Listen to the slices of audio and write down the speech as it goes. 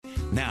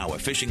Now a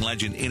fishing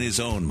legend in his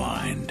own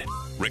mind,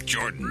 Rick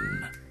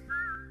Jordan.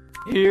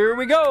 Here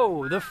we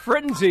go. The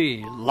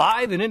Frenzy,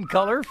 live and in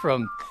color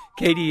from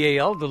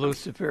KDAL Duluth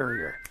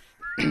Superior.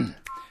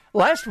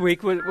 Last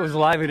week was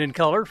live and in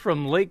color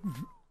from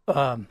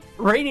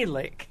Rainy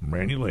Lake.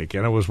 Rainy Lake,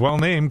 and it was well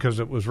named because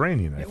it was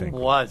raining, I think. It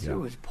was. Yeah. It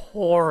was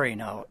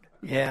pouring out.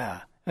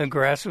 Yeah. The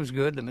grass was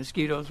good. The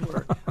mosquitoes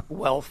were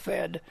well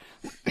fed.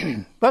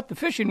 But the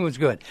fishing was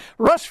good.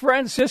 Russ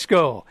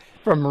Francisco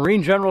from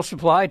Marine General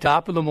Supply,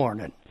 top of the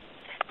morning.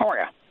 How are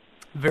you?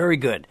 Very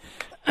good.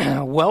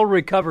 Well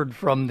recovered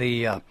from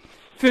the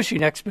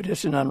fishing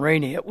expedition on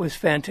Rainy. It was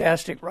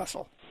fantastic,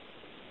 Russell.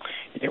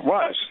 It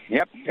was.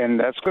 Yep. And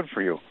that's good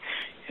for you.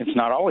 It's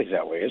not always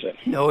that way, is it?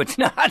 No, it's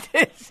not.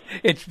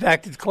 In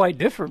fact, it's quite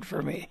different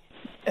for me.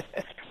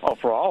 Well,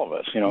 for all of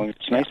us,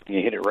 it's nice when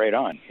you hit it right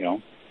on,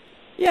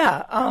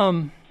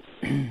 Yeah,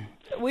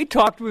 we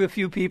talked with a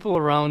few people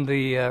around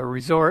the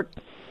resort.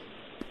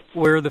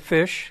 Where are the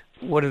fish?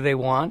 What do they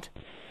want?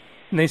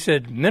 And they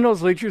said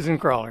minnows, leechers, and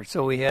crawlers.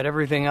 So we had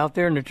everything out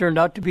there, and it turned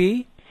out to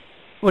be,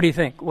 what do you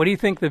think? What do you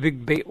think the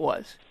big bait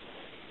was?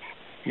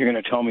 You're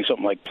going to tell me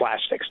something like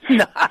plastics.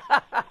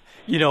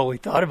 We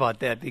thought about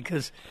that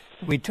because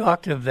we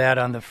talked of that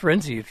on the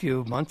Frenzy a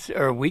few months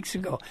or weeks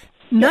ago.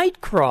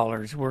 Night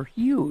crawlers were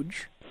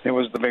huge. It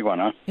was the big one,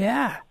 huh?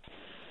 Yeah.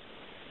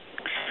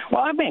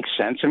 Well, that makes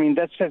sense. I mean,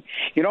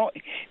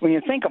 when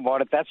you think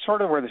about it, that's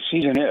sort of where the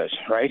season is,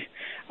 right?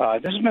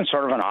 This has been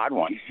sort of an odd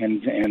one,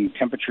 and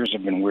temperatures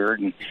have been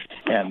weird,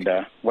 and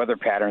weather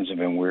patterns have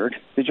been weird.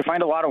 Did you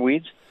find a lot of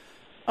weeds?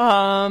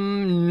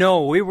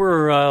 No, we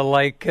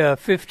were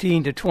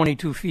 15 to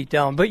 22 feet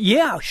down. But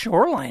yeah,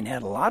 Shoreline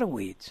had a lot of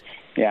weeds.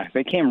 Yeah,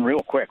 they came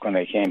real quick when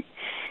they came.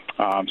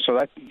 So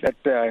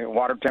that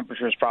water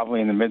temperature is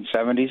probably in the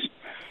mid-70s,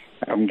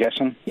 I'm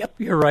guessing. Yep,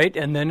 you're right.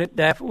 And then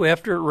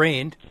after it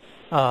rained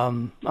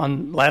on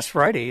last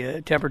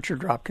Friday, temperature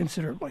dropped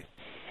considerably.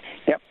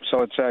 Yep,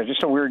 so it's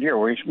just a weird year.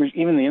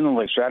 Even the inland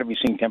lakes ought to be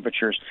seeing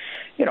temperatures,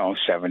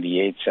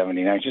 78,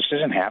 79. It just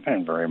isn't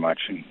happening very much.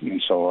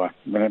 And so it's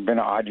been an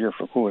odd year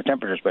for cooler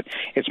temperatures, but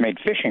it's made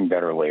fishing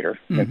better later.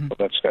 Mm-hmm. So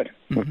that's good.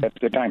 Mm-hmm. That's a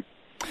good time.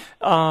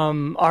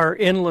 Our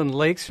inland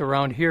lakes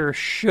around here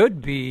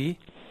should be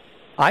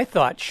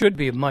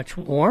much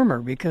warmer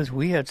because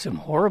we had some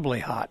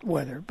horribly hot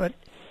weather, but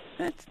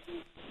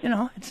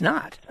it's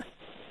not.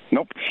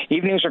 Nope.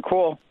 Evenings are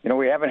cool.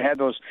 We haven't had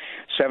those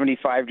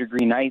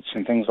 75-degree nights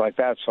and things like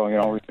that. So,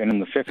 we've been in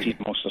the 50s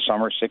most of the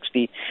summer,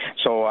 60.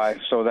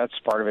 So that's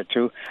part of it,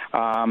 too.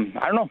 I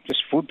don't know.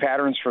 Just food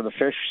patterns for the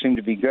fish seem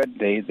to be good.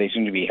 They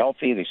seem to be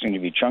healthy. They seem to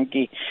be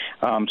chunky.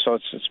 So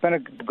it's been a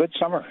good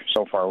summer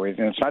so far. And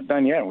it's not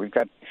done yet. We've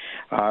got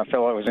a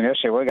fellow that was in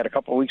yesterday. Well, we got a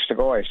couple of weeks to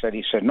go.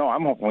 He said, no,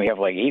 I'm hoping we have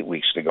like 8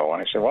 weeks to go.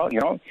 And I said, well,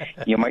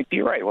 you might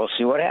be right. We'll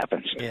see what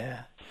happens.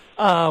 Yeah.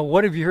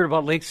 What have you heard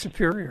about Lake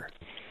Superior?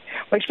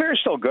 Lake Superior is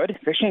still good.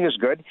 Fishing is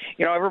good.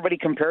 Everybody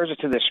compares it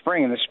to the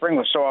spring, and the spring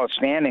was so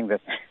outstanding that,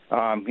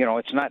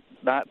 it's not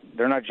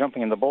they're not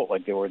jumping in the boat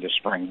like they were this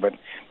spring. But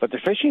the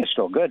fishing is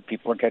still good.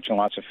 People are catching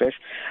lots of fish.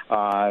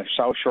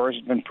 South Shores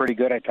has been pretty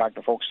good. I talked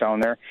to folks down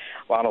there.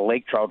 A lot of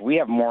lake trout. We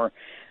have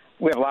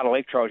a lot of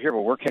lake trout here,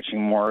 but we're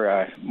catching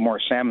more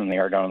salmon than they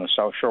are down on the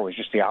South Shore. It was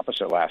just the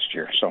opposite last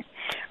year. So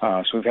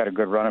we've had a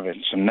good run of it.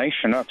 Some nice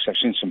Chinooks. I've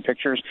seen some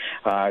pictures,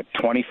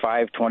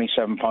 25,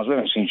 27 pounds. We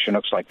haven't seen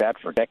Chinooks like that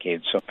for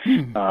decades. So,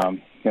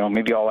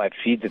 maybe all that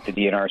feed that the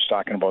DNR is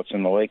talking about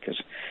in the lake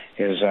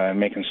is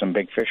making some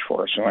big fish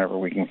for us whenever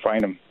we can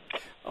find them.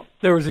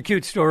 There was a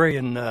cute story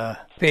in the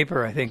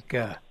paper, I think,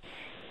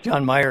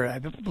 John Meyer, I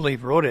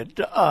believe, wrote it,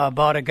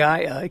 about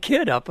a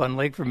kid up on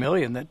Lake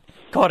Vermilion that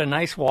caught a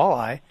nice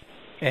walleye,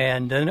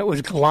 and then it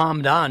was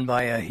glommed on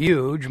by a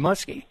huge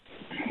muskie.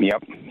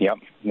 Yep.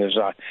 There's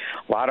a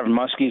lot of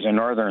muskies and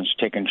northerns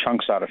taking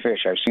chunks out of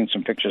fish. I've seen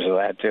some pictures of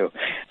that, too.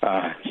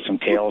 Some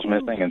tails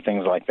missing and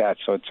things like that.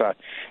 So it's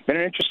been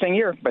an interesting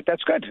year, but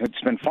that's good. It's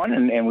been fun,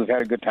 and we've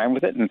had a good time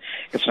with it, and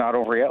it's not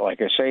over yet.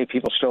 Like I say,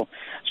 people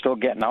still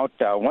getting out.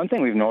 One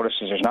thing we've noticed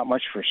is there's not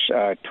much for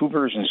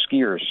tubers and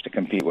skiers to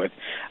compete with.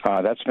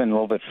 That's been a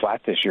little bit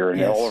flat this year, and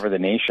yes, all over the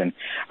nation.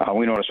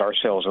 We noticed our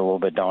sales are a little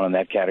bit down in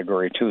that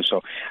category, too.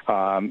 So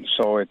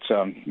it's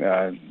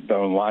the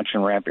launch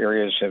and ramp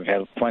areas have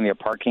had plenty of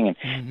parking, and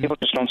people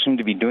just don't seem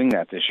to be doing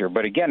that this year.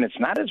 But again, it's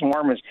not as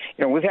warm as,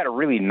 we've had a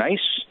really nice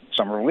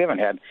summer. We haven't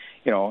had,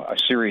 a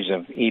series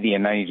of 80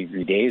 and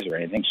 90-degree days or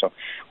anything. So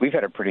we've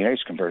had it pretty nice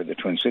compared to the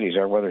Twin Cities.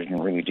 Our weather's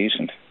been really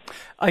decent.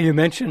 You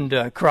mentioned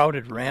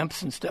crowded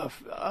ramps and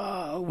stuff.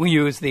 We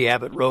use the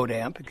Abbott Road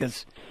amp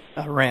because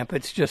ramp,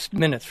 it's just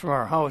minutes from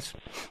our house.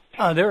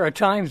 There are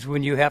times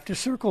when you have to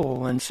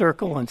circle and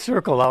circle and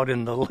circle out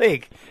in the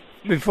lake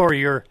before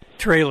your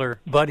trailer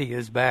buddy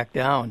is back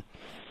down.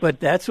 But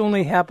that's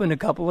only happened a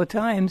couple of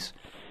times,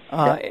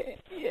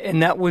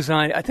 and that was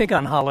on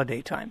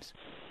holiday times.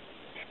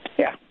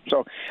 Yeah,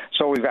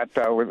 So we've got,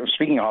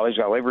 speaking of holidays,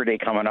 we've got Labor Day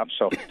coming up,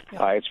 so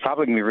it's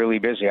probably going to be really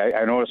busy.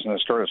 I noticed in the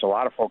store there's a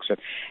lot of folks that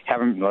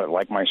haven't,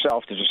 like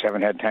myself, that just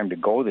haven't had time to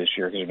go this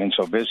year because they've been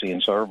so busy,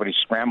 and so everybody's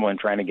scrambling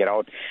trying to get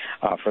out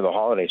for the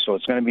holidays. So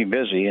it's going to be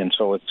busy, and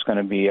so it's going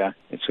to be a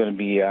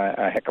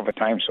heck of a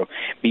time. So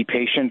be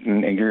patient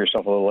and give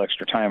yourself a little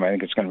extra time. I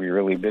think it's going to be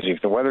really busy.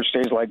 If the weather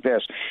stays like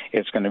this,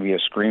 it's going to be a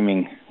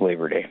screaming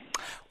Labor Day.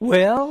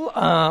 Well,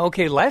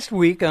 okay, last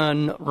week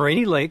on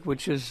Rainy Lake,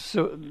 which is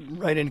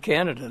right in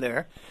Canada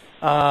there,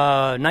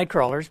 night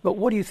crawlers, but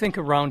what do you think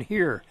around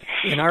here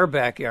in our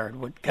backyard?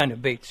 What kind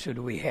of baits should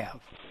we have?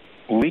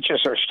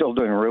 Leeches are still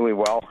doing really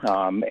well,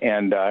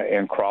 and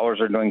crawlers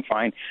are doing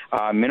fine.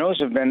 Minnows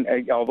have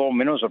been, although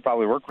minnows will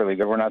probably work really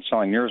good, we're not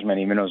selling near as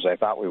many minnows as I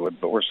thought we would,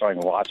 but we're selling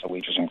lots of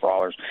leeches and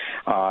crawlers.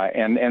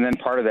 And then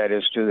part of that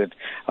is, too, that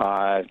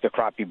the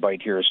crappie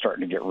bite here is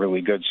starting to get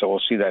really good. So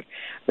we'll see that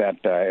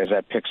as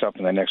that picks up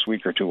in the next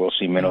week or two, we'll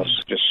see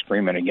minnows just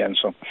screaming again.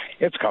 So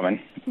it's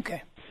coming.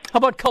 Okay. How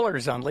about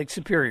colors on Lake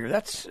Superior?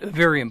 That's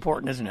very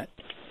important, isn't it?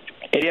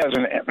 It is,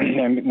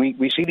 and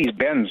we see these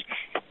bends.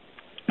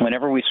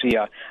 Whenever we see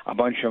a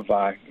bunch of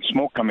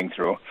smoke coming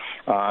through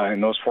in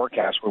those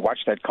forecasts, we watch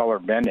that color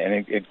bend,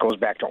 and it goes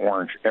back to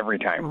orange every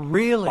time.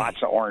 Really?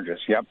 Lots of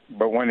oranges, yep.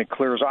 But when it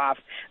clears off,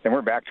 then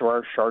we're back to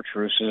our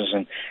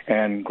chartreuses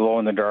and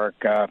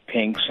glow-in-the-dark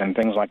pinks and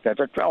things like that.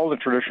 They're all the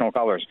traditional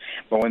colors.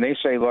 But when they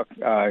say, look,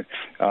 air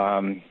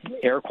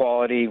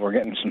quality, we're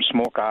getting some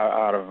smoke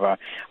out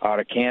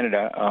of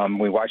Canada,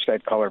 we watch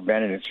that color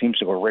bend, and it seems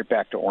to go right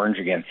back to orange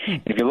again.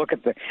 If you look at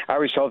I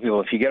always tell people,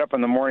 if you get up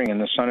in the morning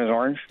and the sun is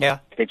orange,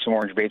 take some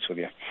orange baits with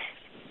you.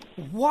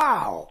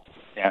 Wow.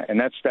 Yeah, and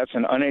that's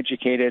an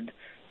uneducated,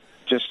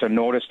 just a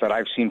notice that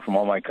I've seen from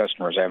all my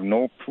customers. I have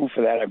no proof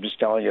of that. I'm just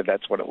telling you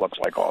that's what it looks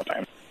like all the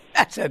time.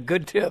 That's a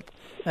good tip.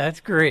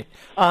 That's great.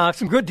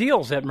 Some good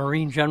deals at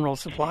Marine General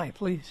Supply,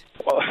 please.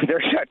 Well,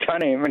 there's a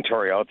ton of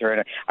inventory out there,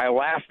 and I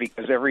laugh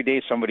because every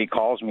day somebody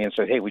calls me and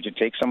says, hey, would you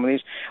take some of these?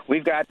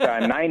 We've got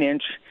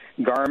 9-inch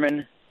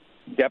Garmin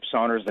depth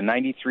sounders, the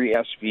 93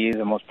 SV,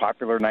 the most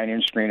popular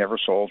 9-inch screen ever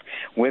sold,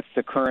 with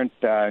the current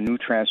new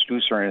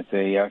transducer in it,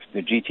 the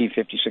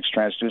GT56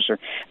 transducer.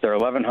 They're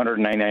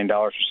 $1,199.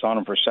 We're selling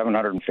them for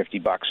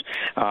 $750,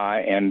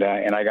 and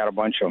I got a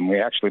bunch of them.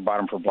 We actually bought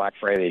them for Black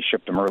Friday. They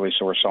shipped them early,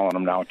 so we're selling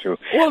them now too.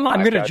 Well,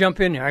 I'm going to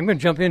jump in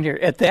here.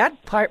 At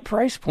that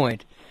price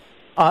point,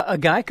 a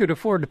guy could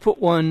afford to put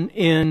one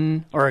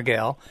in, or a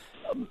gal,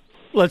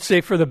 let's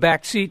say for the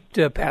back seat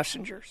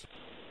passengers.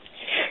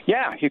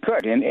 Yeah, you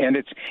could, and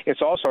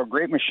it's also a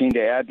great machine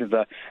to add to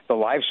the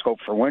live scope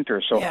for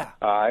winter. So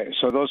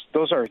so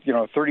those are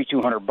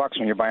 $3,200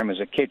 when you buy them as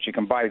a kit. You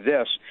can buy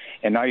this,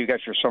 and now you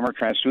got your summer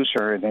transducer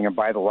and everything, and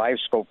buy the live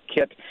scope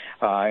kit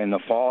in the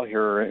fall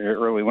here,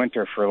 early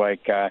winter for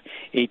like $1,800,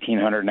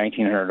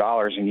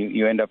 $1,900, and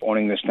you end up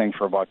owning this thing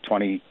for about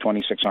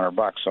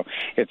 $2,600. So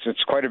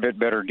it's quite a bit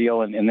better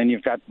deal. And then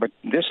you've got, but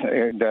this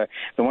the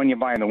one you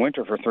buy in the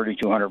winter for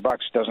 $3,200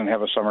 doesn't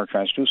have a summer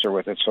transducer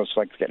with it, so it's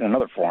like getting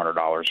another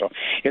 $400. So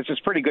it's a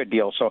pretty good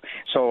deal. So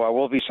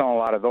we'll be selling a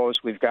lot of those.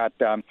 We've got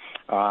some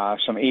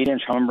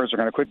 8-inch Humminbirds. We're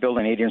going to quit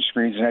building 8-inch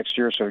screens next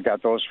year, so we've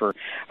got those for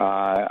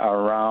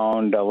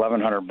around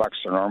 $1,100.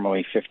 They're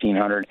normally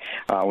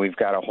 $1,500. We've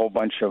got a whole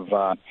bunch of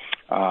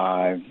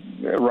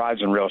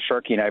rods and reels.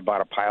 Sharky and I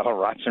bought a pile of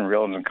rods and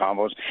reels and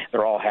combos.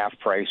 They're all half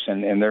price,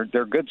 and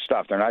they're good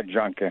stuff. They're not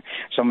junk.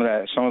 Some of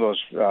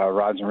those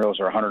rods and reels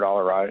are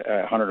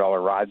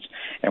 $100 rods,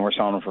 and we're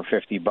selling them for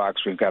 $50.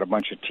 We've got a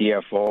bunch of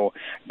TFO,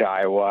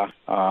 Daiwa.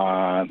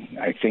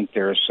 I think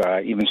there's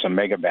even some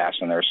Mega Bass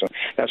in there, so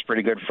that's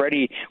pretty good.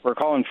 Freddie, we're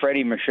calling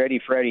Freddie Machete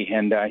Freddie,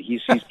 and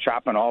he's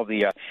chopping all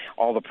the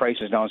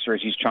prices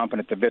downstairs. He's chomping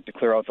at the bit to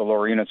clear out the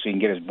lower units so he can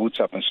get his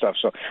boots up and stuff.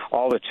 So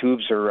all the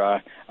tubes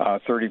are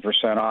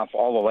 30% off.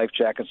 All the life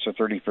jackets are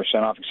 30%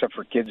 off, except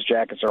for kids'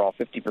 jackets are all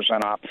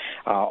 50% off.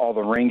 All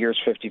the rain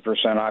gear's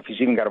 50% off. He's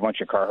even got a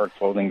bunch of Carhartt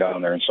clothing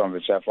down there, and some of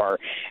it's FR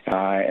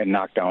and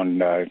knocked down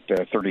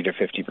to 30 to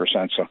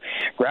 50%. So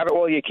grab it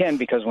while you can,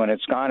 because when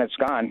it's gone, it's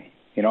gone.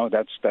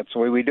 That's the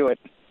way we do it.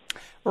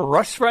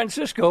 Russ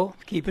Francisco,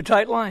 keep a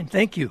tight line.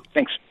 Thank you.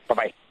 Thanks.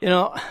 Bye-bye.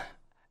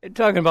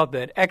 Talking about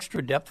that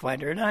extra depth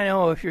finder, and I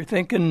know if you're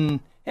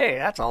thinking, hey,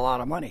 that's a lot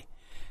of money.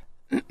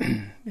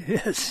 It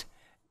is.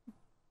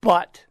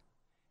 But,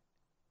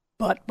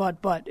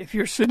 if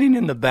you're sitting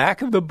in the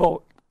back of the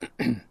boat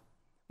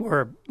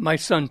where my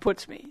son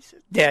puts me, he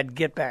says, Dad,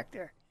 get back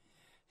there.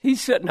 He's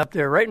sitting up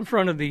there right in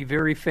front of the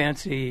very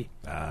fancy,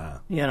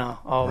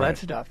 all that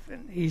stuff,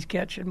 and he's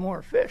catching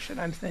more fish. And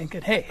I'm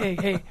thinking,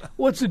 hey,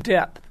 what's the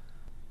depth?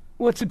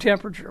 What's the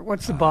temperature?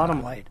 What's the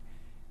bottom light?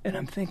 And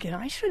I'm thinking,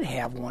 I should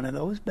have one of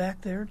those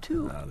back there,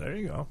 too. There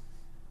you go.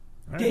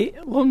 Right. Dave,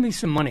 loan me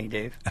some money,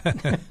 Dave.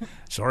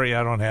 Sorry,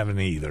 I don't have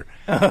any either.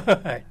 All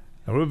right.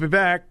 We'll be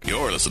back.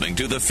 You're listening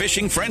to The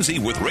Fishing Frenzy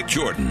with Rick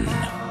Jordan. There you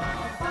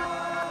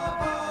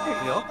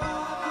go.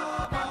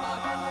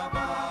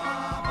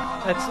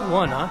 That's the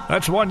one, huh?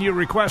 That's one you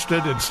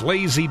requested. It's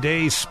Lazy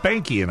Day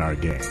Spanky in our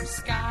game.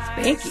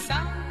 Spanky.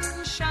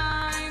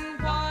 Sunshine,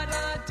 what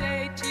a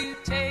day to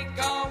take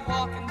a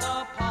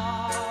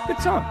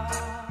So,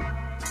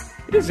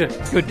 it is a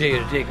good day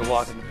to take a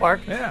walk in the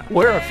park. Yeah.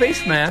 Wear a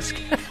face mask.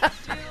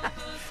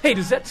 Hey,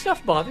 does that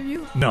stuff bother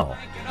you? No.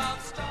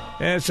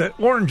 It's an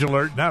orange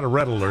alert, not a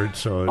red alert,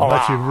 so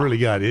unless you've really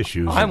got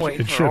issues,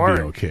 it should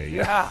be okay.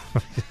 Yeah.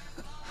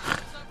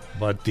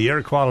 But the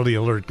air quality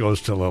alert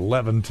goes till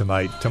 11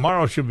 tonight.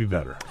 Tomorrow should be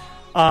better.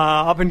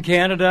 Up in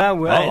Canada,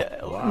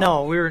 wow.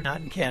 No, we were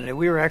not in Canada.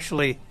 We were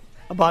actually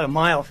about a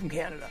mile from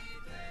Canada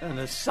on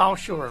the south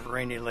shore of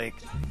Rainy Lake.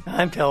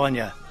 I'm telling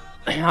you,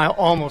 I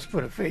almost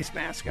put a face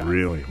mask on.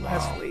 Really?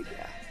 Last week,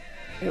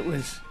 yeah.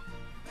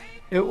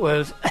 It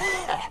was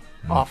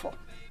awful.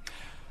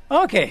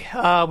 Okay,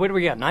 what do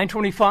we got?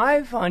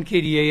 9:25 on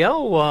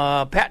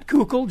KDAL. Pat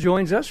Kukul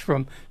joins us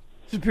from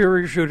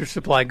Superior Shooter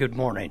Supply. Good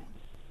morning.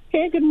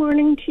 Hey, good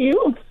morning to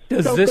you.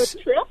 Good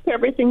trip?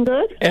 Everything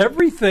good?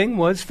 Everything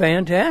was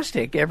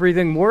fantastic.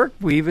 Everything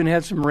worked. We even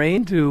had some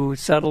rain to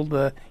settle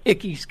the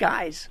icky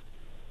skies.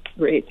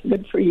 Great.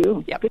 Good for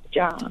you. Yep. Good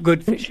job.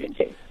 Good fishing.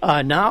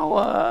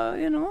 Now,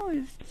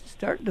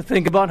 starting to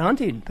think about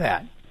hunting,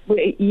 Pat.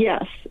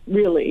 Yes,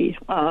 really.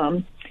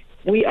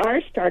 We are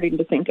starting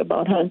to think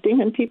about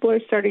hunting, and people are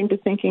starting to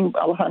thinking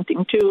about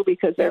hunting too,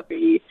 because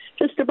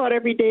just about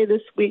every day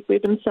this week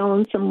we've been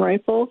selling some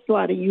rifles, a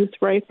lot of youth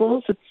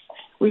rifles.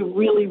 We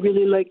really,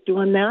 really like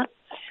doing that.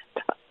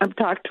 I've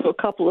talked to a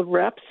couple of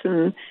reps,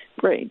 and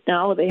right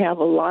now they have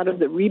a lot of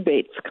the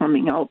rebates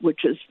coming out,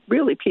 which is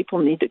really people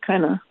need to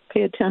kind of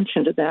pay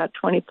attention to that.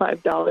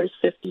 $25,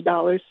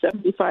 $50,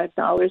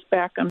 $75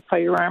 back on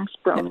firearms,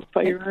 Browning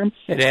firearms.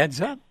 It adds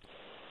up.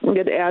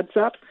 It adds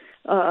up.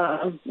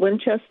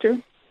 Winchester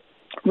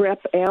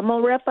ammo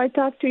rep I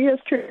talked to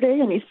yesterday,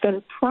 and he's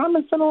been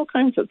promising all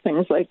kinds of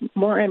things like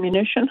more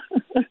ammunition,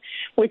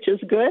 which is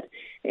good,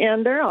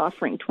 and they're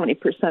offering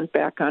 20%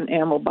 back on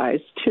ammo buys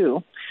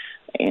too.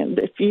 And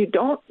if you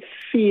don't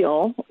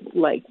feel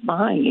like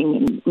buying,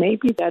 and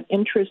maybe that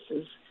interest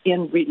is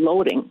in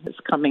reloading is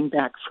coming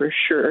back for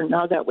sure.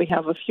 Now that we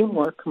have a few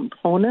more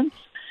components,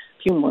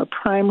 a few more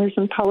primers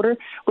and powder,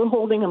 we're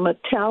holding a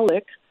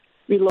metallic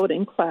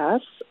reloading class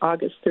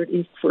August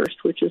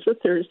 31st, which is a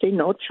Thursday,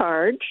 no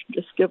charge.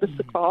 Just give us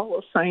a call.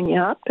 We'll sign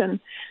you up. And,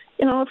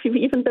 if you've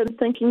even been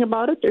thinking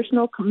about it, there's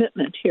no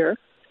commitment here.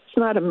 It's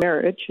not a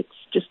marriage. It's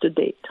just a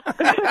date.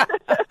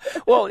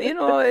 Well,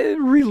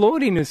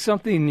 reloading is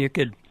something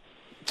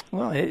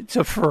it's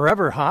a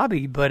forever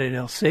hobby, but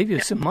it'll save you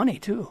some money,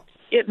 too.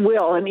 It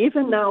will. And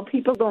even now,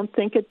 people don't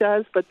think it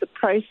does, but the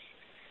price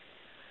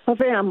of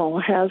ammo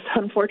has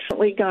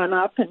unfortunately gone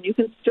up, and you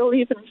can still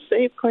even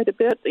save quite a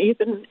bit,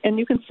 and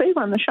you can save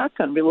on the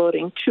shotgun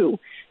reloading too.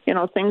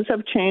 Things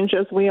have changed,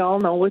 as we all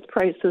know, with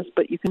prices,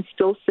 but you can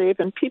still save,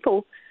 and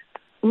people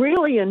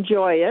really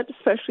enjoy it,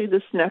 especially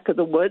this neck of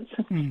the woods.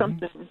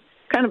 Something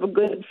kind of a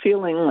good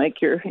feeling,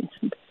 like you're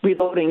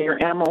reloading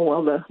your ammo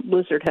while the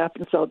blizzard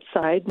happens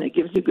outside, and it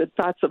gives you good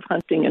thoughts of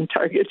hunting and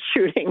target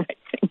shooting. I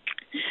think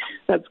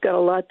that's got a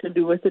lot to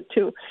do with it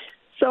too.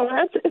 So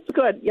it's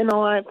good.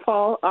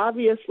 Fall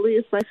obviously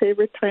is my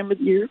favorite time of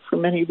year for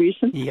many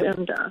reasons, yep.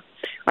 And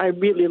I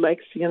really like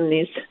seeing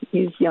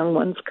these young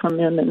ones come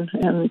in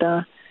and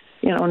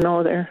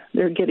know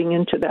they're getting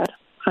into that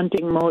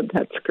hunting mode.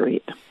 That's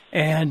great.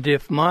 And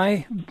if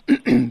my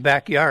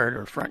backyard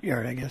or front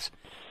yard, I guess,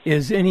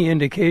 is any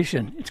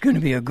indication, it's going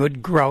to be a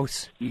good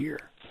grouse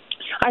year.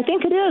 I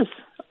think it is.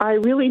 I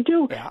really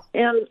do. Yeah.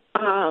 And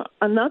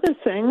another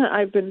thing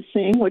I've been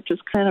seeing, which is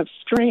kind of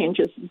strange,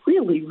 is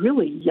really,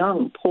 really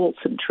young poults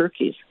and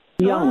turkeys.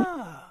 Young.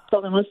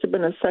 So there must have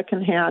been a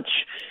second hatch.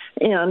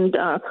 And,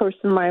 of course,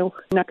 in my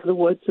neck of the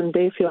woods in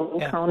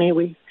Bayfield County,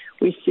 we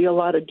see a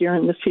lot of deer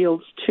in the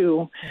fields,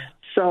 too. Yeah.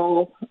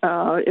 So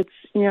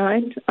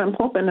I'm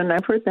hoping, and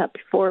I've heard that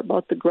before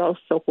about the grouse,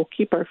 so we'll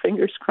keep our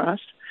fingers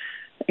crossed.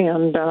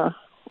 And I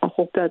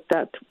hope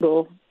that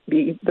will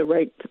be the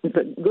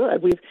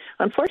good. We've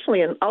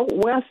unfortunately out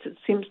west, it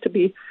seems to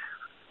be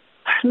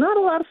not a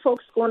lot of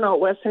folks going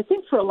out west. I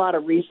think for a lot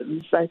of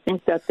reasons. I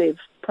think that they've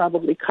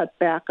probably cut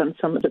back on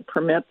some of the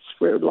permits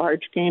for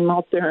large game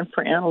out there and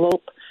for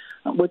antelope,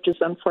 which is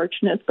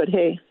unfortunate. But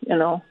hey,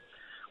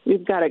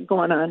 we've got it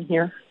going on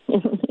here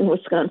in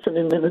Wisconsin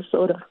and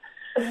Minnesota.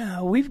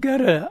 We've got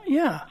to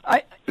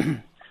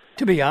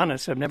be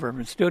honest, I've never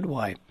understood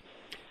why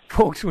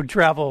folks would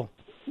travel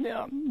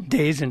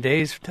days and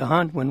days to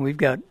hunt when we've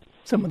got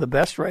some of the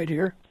best right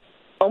here.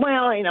 Well,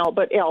 I know,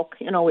 but elk,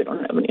 we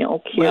don't have any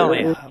elk here. Well,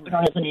 we don't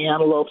have any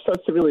antelope, so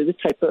it's really the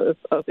type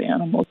of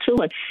animal, too.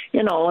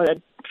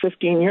 And,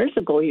 15 years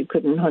ago, you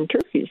couldn't hunt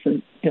turkeys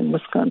in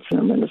Wisconsin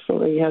or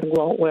Minnesota. You had to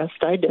go out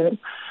west. I did.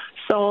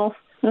 So,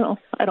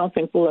 I don't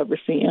think we'll ever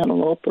see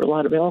antelope or a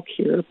lot of elk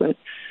here, but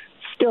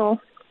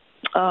still,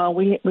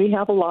 we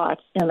have a lot,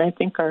 and I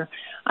think I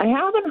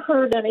haven't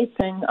heard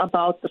anything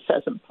about the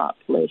pheasant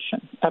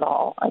population at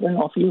all. I don't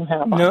know if you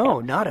have. No,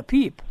 not a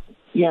peep.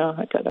 Yeah,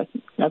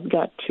 I've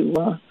got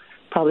to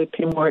probably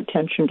pay more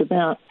attention to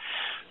that.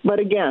 But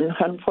again,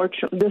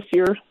 unfortunately, this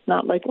year,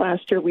 not like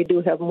last year, we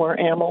do have more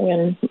ammo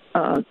in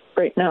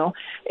right now.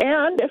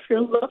 And if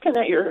you're looking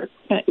at your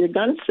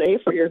gun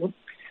safe or your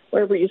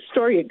wherever you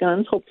store your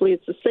guns, hopefully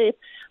it's a safe.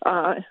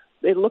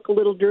 They look a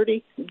little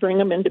dirty. Bring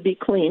them in to be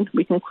cleaned.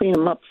 We can clean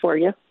them up for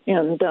you,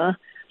 and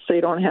so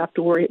you don't have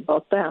to worry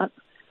about that.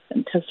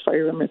 And test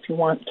fire them if you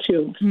want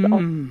to.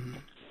 So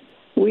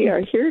we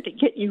are here to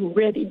get you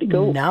ready to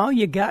go. Now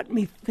you got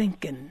me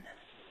thinking.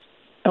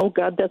 Oh,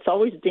 God, that's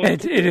always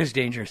dangerous. It is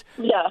dangerous.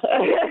 Yeah.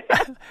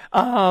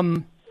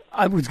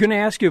 I was going to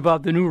ask you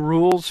about the new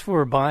rules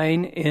for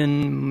buying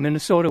in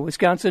Minnesota,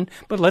 Wisconsin,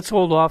 but let's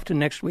hold off to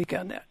next week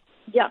on that.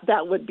 Yeah,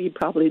 that would be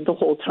probably the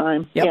whole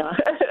time. Yep. Yeah.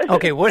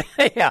 Okay. What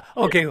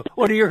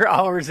are your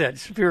hours at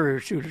Superior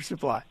Shooter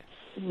Supply?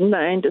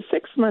 9 to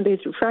 6 Monday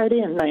through Friday,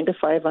 and 9 to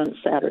 5 on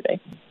Saturday.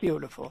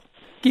 Beautiful.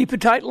 Keep a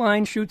tight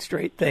line. Shoot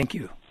straight. Thank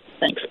you.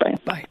 Thanks. Bye.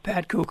 Bye.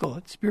 Pat Kukl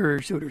at Superior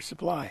Shooter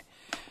Supply.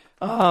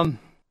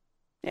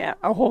 Yeah,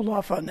 I'll hold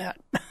off on that.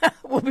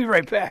 We'll be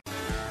right back.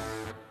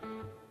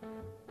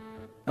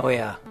 Oh,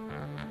 yeah.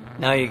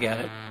 Now you got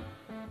it.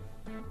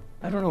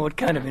 I don't know what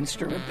kind of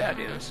instrument that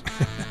is.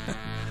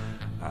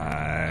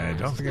 I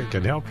don't think I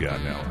can help you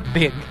on that one.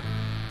 Big.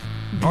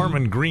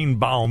 Norman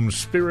Greenbaum's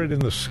Spirit in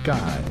the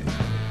Sky.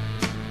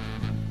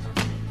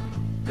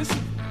 This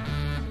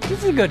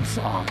is a good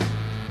song.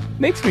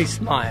 Makes me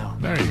smile.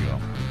 There you go.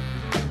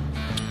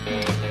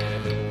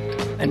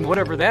 And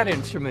whatever that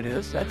instrument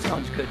is, that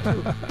sounds good,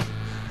 too.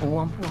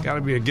 Got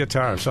to be a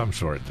guitar of some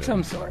sort there.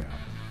 Some sort.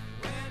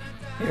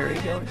 Here he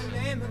goes.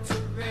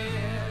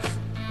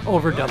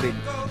 Overdubbing.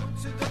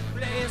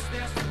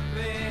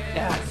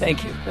 Yeah,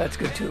 thank you. That's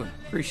good too.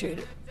 Appreciate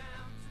it.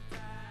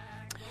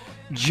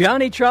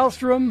 Johnny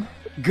Charlstrom,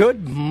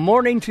 good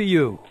morning to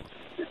you.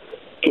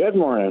 Good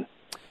morning.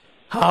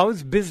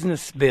 How's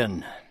business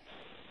been?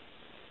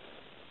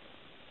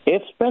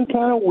 It's been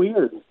kind of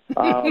weird.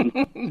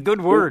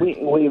 Good word.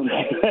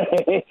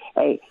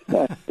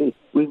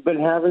 We've been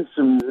having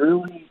some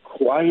really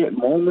quiet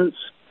moments,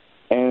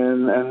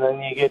 and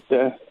then you get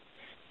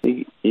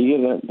they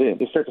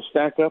start to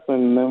stack up,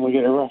 and then we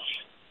get a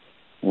rush.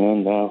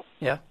 And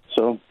yeah.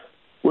 So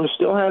we're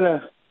still had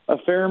a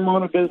fair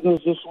amount of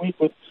business this week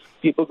with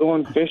people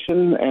going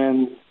fishing,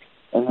 and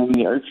then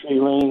the archery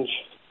range.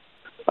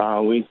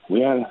 We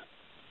had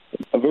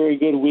a very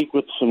good week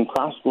with some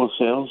crossbow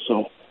sales,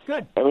 so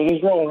good.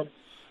 Everything's rolling.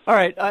 All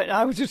right,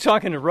 I was just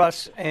talking to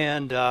Russ,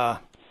 and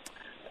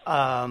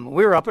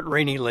we were up at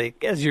Rainy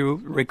Lake, as you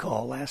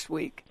recall, last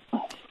week,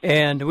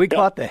 and we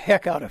caught the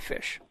heck out of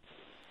fish.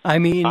 I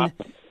mean,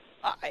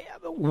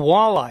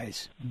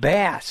 walleyes,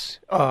 bass,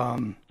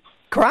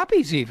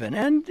 crappies even,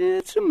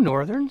 and some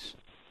northerns,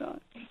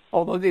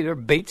 although they're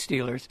bait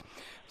stealers.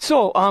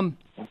 So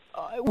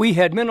we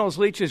had minnows,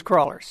 leeches,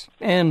 crawlers,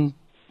 and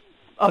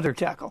other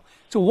tackle.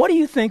 So what do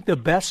you think the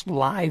best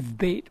live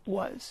bait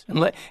was?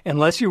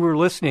 Unless you were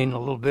listening a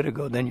little bit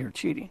ago, then you're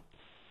cheating.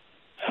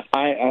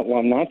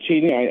 I'm not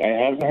cheating.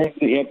 I haven't heard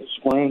it yet this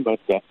morning, but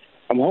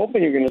I'm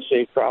hoping you're going to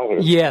say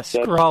crawlers. Yes,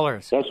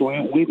 crawlers. That's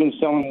what we've been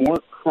selling more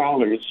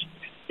crawlers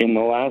in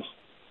the last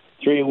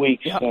 3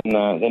 weeks than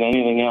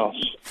anything else.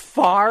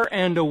 Far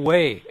and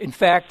away. In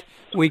fact,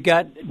 we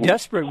got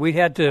desperate. We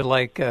had to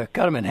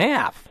cut them in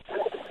half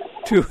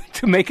to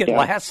make it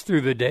last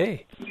through the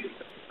day.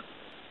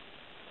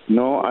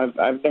 No,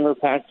 I've never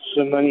packed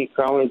so many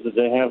crawlers as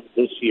I have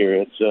this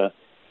year.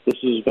 This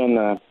has been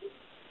a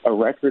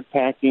record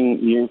packing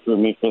year for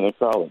me for the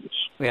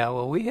crawlers. Yeah,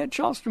 well, we had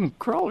Charleston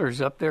crawlers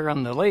up there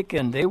on the lake,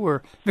 and they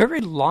were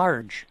very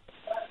large.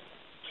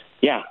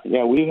 Yeah,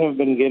 we have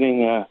been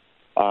getting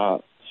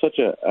such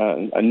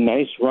a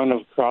nice run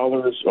of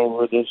crawlers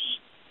over this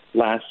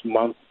last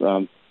month.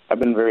 I've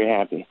been very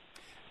happy.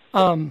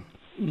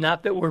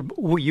 Not that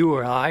you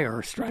or I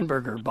or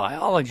Strenberg are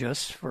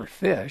biologists for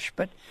fish,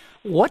 but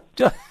what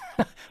does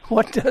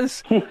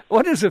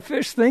a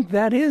fish think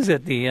that is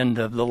at the end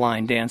of the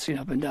line, dancing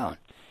up and down?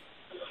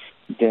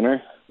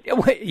 Dinner.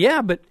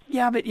 Yeah, but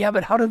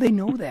how do they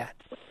know that?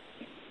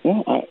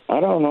 Well, I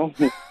don't know.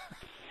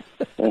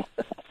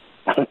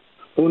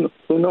 Who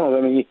knows?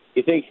 I mean,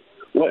 you think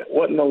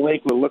what in the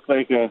lake would look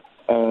like a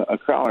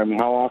crawler? I mean,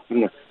 how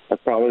often a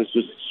crawler is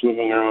just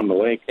swimming around the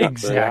lake?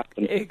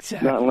 Exactly.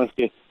 Not unless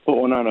you put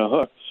one on a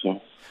hook.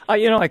 So.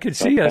 I could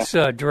see us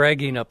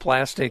dragging a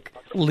plastic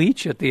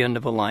leech at the end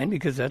of a line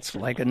because that's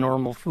like a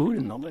normal food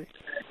in the lake.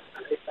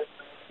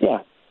 Yeah,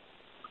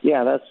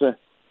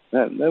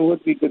 that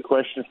would be a good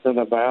question for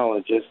the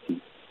biologist,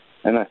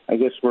 and I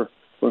guess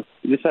we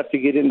just have to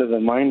get into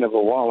the mind of a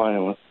walleye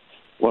and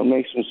what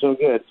makes them so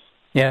good.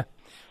 Yeah.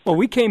 Well,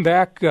 we came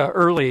back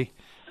early.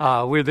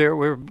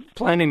 We're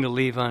planning to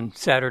leave on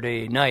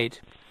Saturday night,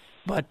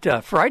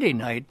 but Friday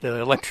night the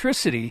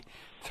electricity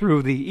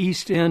through the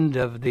east end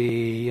of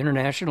the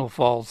International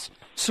Falls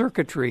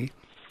circuitry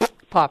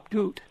popped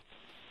out,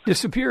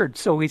 disappeared.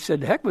 So we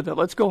said, heck with it,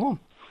 let's go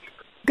home.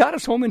 Got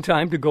us home in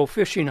time to go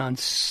fishing on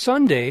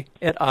Sunday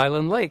at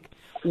Island Lake,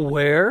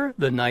 where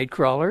the night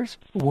crawlers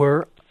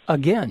were,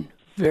 again,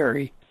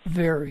 very,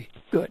 very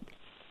good.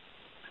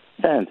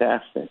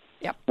 Fantastic.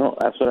 Yep. Well,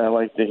 that's what I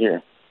like to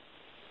hear.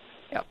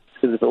 Yep.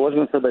 Because if it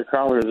wasn't for the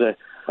crawlers,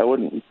 I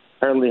wouldn't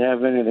hardly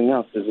have anything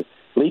else. Because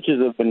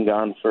leeches have been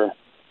gone for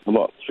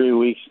about 3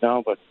 weeks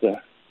now, but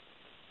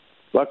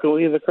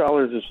luckily the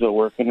crawlers are still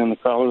working, and the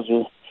crawlers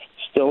are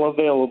still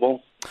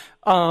available.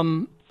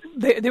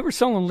 They were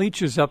selling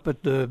leeches up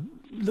at the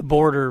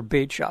border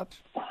bait shops.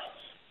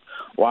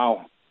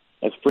 Wow,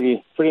 that's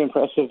pretty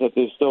impressive that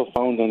they still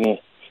found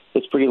any.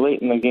 It's pretty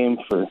late in the game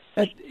for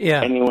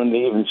anyone to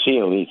even see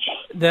a leech.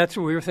 That's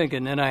what we were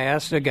thinking. And I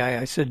asked the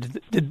guy, I said,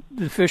 did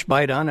the fish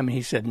bite on him? And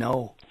he said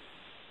no.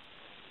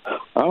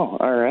 Oh,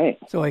 all right.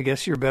 So I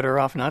guess you're better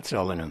off not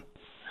selling them.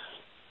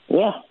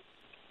 Yeah.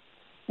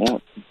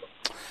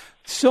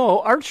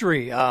 So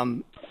archery,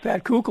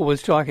 Pat Kukla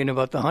was talking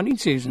about the hunting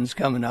season's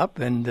coming up,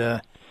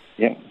 and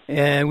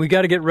and we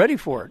got to get ready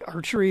for it.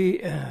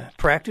 Archery,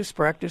 practice.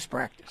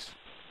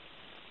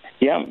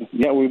 Yeah.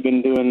 We've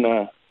been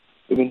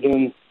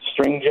doing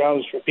string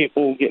jobs for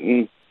people,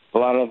 getting a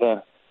lot of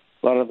the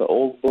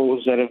old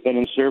bows that have been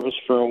in service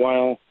for a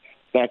while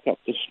back up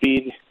to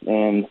speed,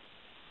 and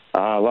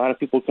a lot of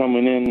people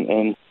coming in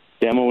and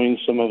demoing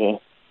some of the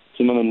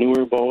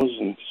newer bows,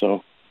 and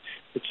so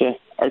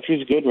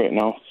archery's good right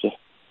now. It's a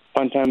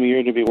fun time of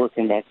year to be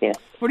working back there.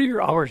 What are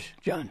your hours,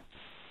 John?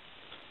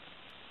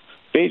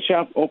 Bait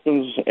shop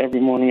opens every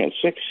morning at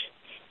 6.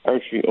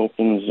 Archery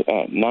opens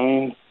at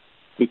 9.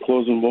 We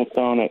close them both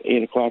down at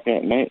 8 o'clock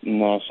at night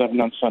and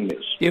 7 on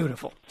Sundays.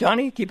 Beautiful.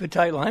 Johnny, keep a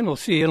tight line. We'll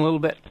see you in a little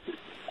bit.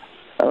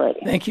 All right.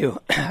 Thank you.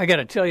 I got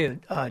to tell you,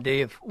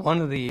 Dave, one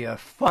of the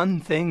fun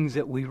things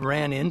that we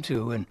ran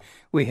into, and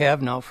we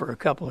have now for a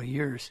couple of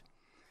years,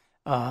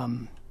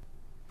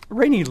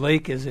 Rainy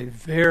Lake is a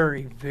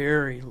very,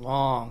 very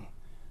long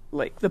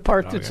lake. The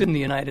part that's in the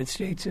United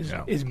States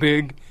is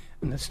big,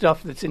 and the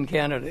stuff that's in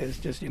Canada is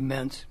just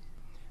immense.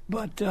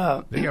 But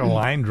they got a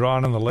line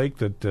drawn on the lake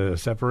that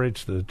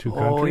separates the two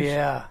countries?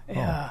 Oh,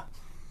 yeah.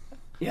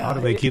 How do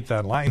they keep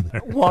that line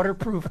there?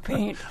 Waterproof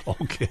paint.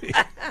 Okay.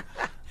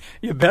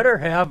 You better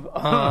have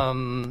a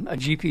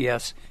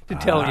GPS to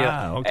tell you.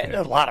 Okay.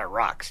 A lot of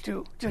rocks,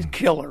 too. Just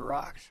killer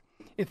rocks.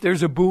 If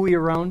there's a buoy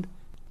around,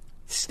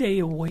 stay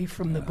away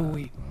from the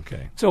buoy.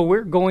 Okay. So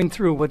we're going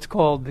through what's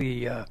called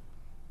the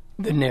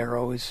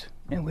Narrows,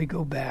 and we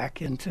go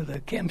back into the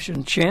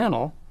Kempston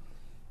Channel.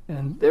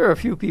 And there are a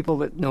few people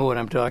that know what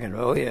I'm talking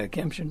about. Oh, yeah,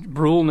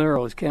 Brule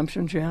Narrows,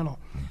 Kempston Channel.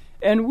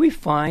 And we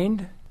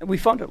found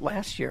it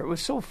last year. It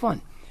was so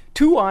fun.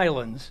 2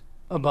 islands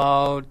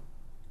about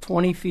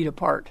 20 feet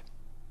apart.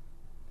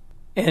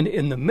 And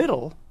in the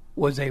middle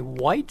was a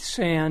white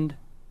sand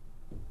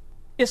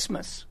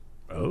isthmus.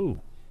 Oh.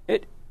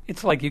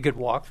 It's like you could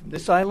walk from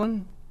this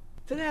island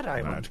to that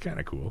island. That's kind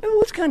of cool. It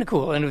was kind of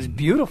cool. And it was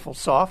beautiful,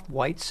 soft,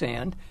 white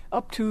sand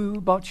up to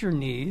about your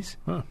knees.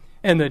 Huh.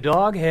 And the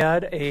dog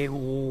had a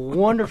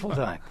wonderful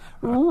time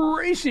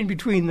racing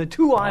between the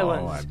 2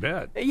 islands. Oh, I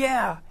bet.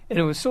 Yeah. And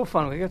it was so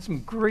fun. We got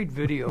some great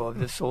video of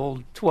this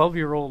old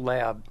 12-year-old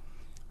lab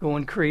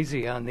going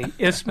crazy on the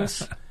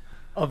Isthmus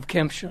of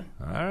Kempston.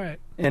 All right.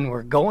 And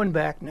we're going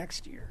back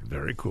next year.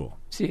 Very cool.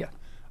 See ya.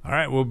 All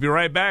right. We'll be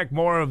right back.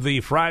 More of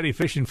the Friday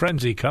Fishing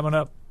Frenzy coming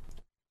up.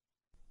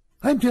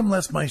 I'm Tim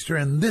Lesmeister,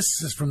 and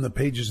this is from the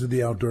pages of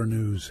the Outdoor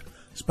News.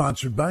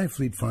 Sponsored by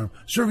Fleet Farm,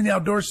 serving the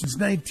outdoors since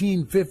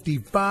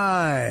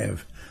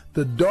 1955.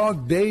 The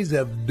dog days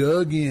have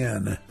dug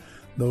in.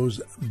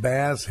 Those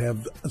bass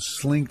have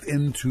slinked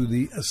into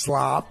the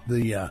slop.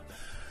 The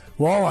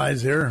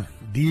walleyes there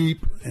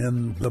deep,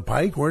 and the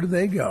pike, where do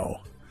they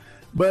go?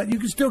 But you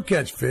can still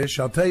catch fish.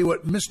 I'll tell you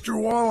what Mr.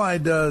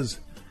 Walleye does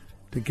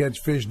to catch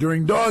fish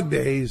during dog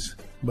days.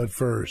 But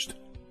first,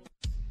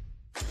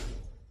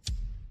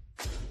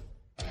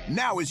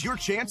 now is your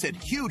chance at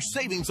huge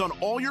savings on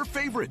all your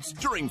favorites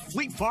during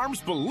Fleet Farm's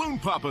Balloon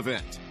Pop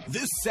event.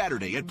 This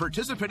Saturday at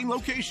participating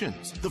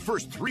locations, the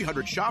first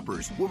 300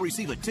 shoppers will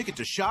receive a ticket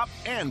to shop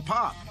and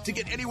pop to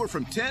get anywhere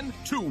from 10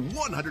 to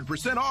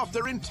 100% off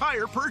their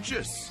entire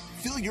purchase.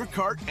 Fill your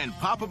cart and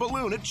pop a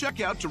balloon at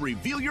checkout to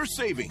reveal your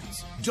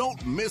savings.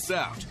 Don't miss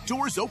out.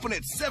 Doors open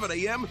at 7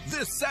 a.m.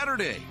 this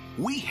Saturday.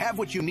 We have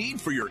what you need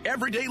for your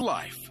everyday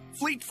life.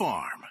 Fleet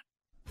Farm.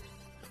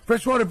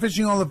 Freshwater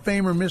Fishing Hall of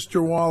Famer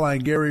Mr.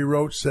 Walleye Gary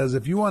Roach says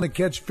if you want to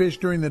catch fish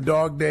during the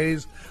dog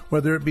days,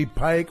 whether it be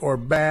pike or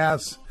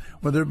bass,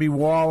 whether it be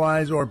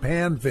walleyes or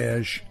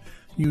panfish,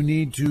 you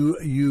need to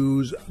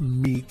use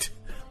meat.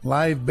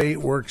 Live bait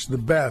works the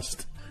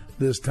best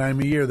this time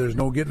of year. There's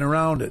no getting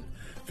around it.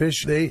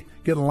 Fish, they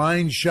get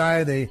line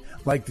shy. They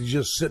like to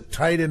just sit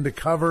tight into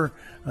cover.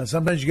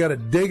 Sometimes you got to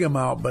dig them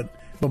out, but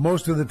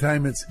most of the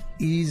time it's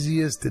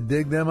easiest to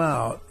dig them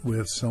out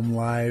with some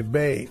live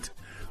bait.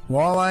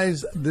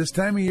 Walleyes, this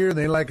time of year,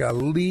 they like a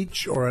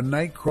leech or a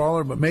night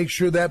crawler, but make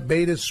sure that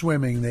bait is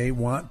swimming. They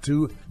want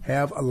to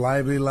have a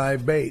lively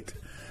live bait.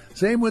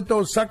 Same with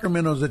those sucker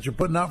minnows that you're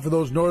putting out for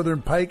those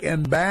northern pike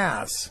and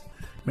bass.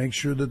 Make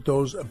sure that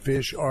those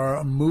fish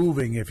are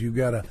moving. If you've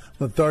got a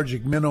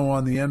lethargic minnow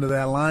on the end of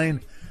that line,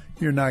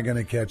 you're not going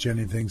to catch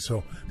anything.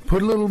 So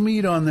put a little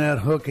meat on that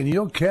hook and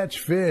you'll catch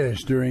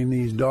fish during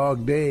these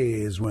dog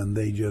days when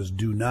they just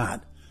do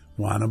not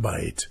want to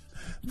bite.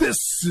 This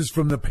is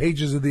from the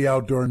pages of the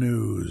Outdoor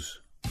News.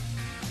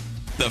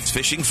 The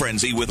Fishing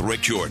Frenzy with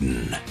Rick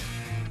Jordan.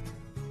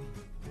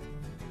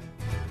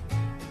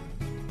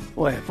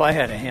 Boy, if I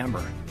had a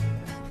hammer,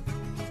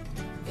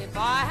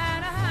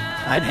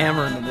 I'd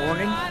hammer in the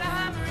morning,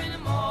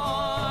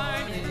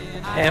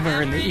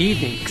 hammer in the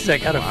evening, because I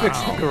got to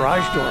fix the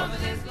garage door.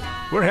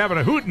 We're having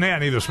a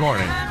hootenanny this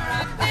morning.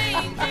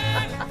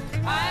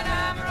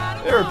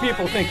 There are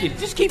people thinking,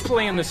 just keep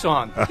playing the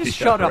song. Just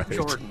shut up,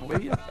 Jordan,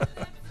 will you?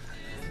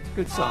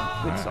 Good song,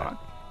 good song.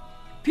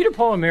 Peter,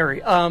 Paul, and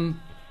Mary.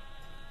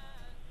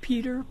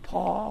 Peter,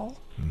 Paul.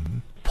 Mm-hmm.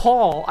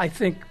 Paul, I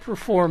think,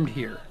 performed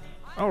here.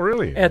 Oh,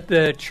 really? At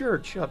the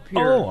church up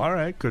here. Oh, all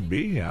right. Could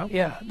be, yeah.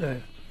 Yeah,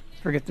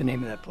 forget the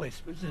name of that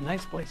place. It was a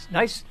nice place.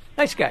 Nice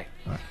guy.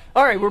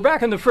 All right, we're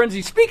back in the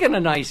frenzy. Speaking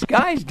of nice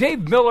guys,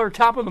 Dave Miller,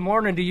 top of the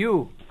morning to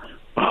you.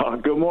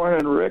 Good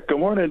morning, Rick. Good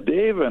morning,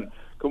 Dave, and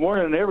good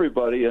morning,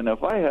 everybody. And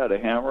if I had a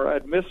hammer,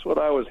 I'd miss what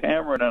I was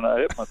hammering and I'd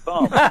hit my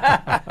thumb.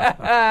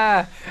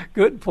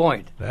 Good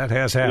point. That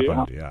has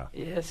happened, yeah.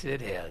 Yes,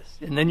 it has.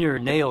 And then your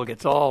nail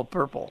gets all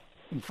purple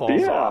and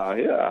falls off.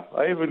 Yeah.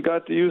 I even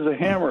got to use a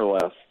hammer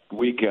last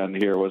weekend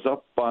here. Was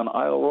up on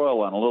Isle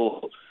Royal on a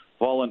little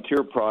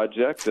volunteer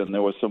project, and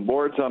there was some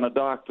boards on a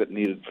dock that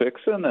needed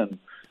fixing, and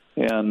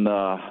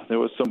there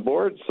was some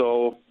boards,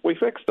 so we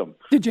fixed them.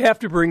 Did you have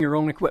to bring your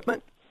own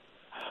equipment?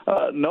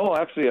 No,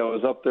 actually, I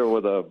was up there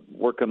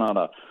working on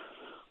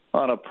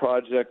a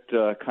project,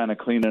 kind of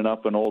cleaning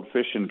up an old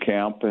fishing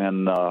camp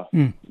and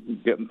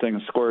getting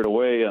things squared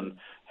away, and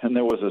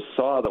there was a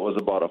saw that was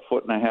about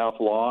 1.5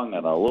 feet long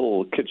and a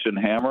little kitchen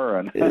hammer,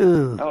 and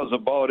that was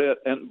about it.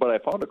 But I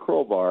found a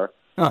crowbar,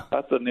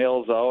 got the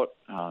nails out,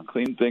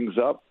 cleaned things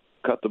up,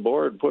 cut the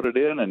board, put it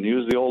in, and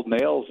used the old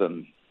nails,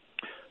 and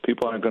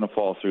people aren't going to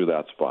fall through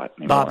that spot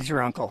anymore. Bob's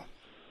your uncle.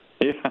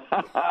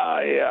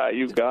 Yeah,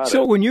 you got it.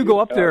 So when you go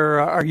up there,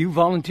 are you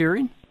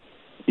volunteering?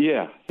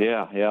 Yeah,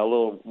 a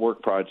little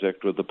work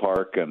project with the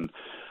park, and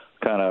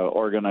kind of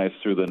organized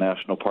through the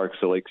National Parks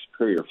of Lake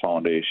Superior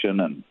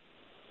Foundation,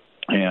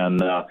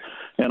 and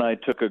I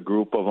took a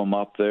group of them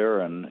up there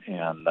and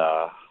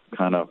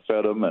kind of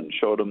fed them and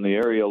showed them the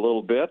area a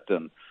little bit,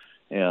 and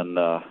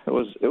it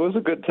was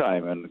a good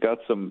time, and got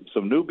some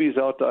newbies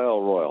out to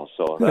Isle Royal,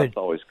 so good. That's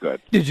always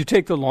good. Did you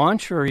take the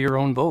launch or your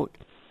own boat?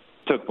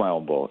 Took my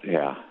own boat,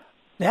 yeah.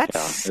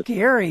 That's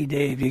scary,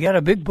 Dave. You got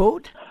a big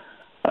boat?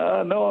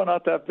 No,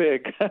 not that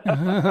big.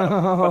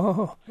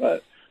 Oh.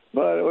 But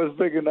it was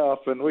big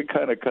enough, and we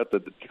kind of cut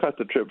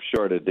the trip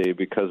short a day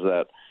because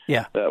that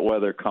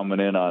weather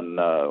coming in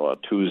on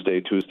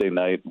Tuesday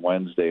night,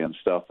 Wednesday, and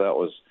stuff. That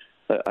was,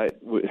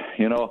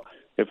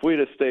 if we'd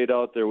have stayed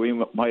out there, we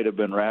might have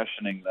been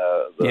rationing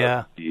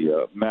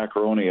the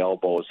macaroni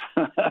elbows.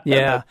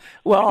 Yeah.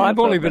 Well, I've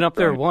only been up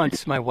there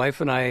once. My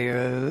wife and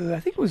I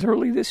think it was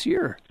early this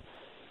year.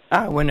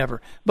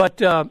 Whenever.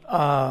 But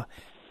I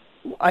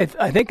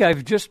think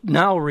I've just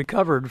now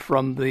recovered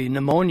from the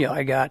pneumonia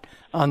I got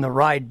on the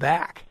ride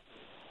back.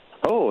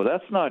 Oh,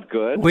 that's not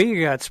good. We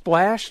got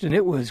splashed, and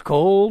it was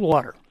cold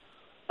water.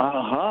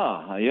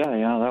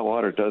 Yeah, that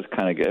water does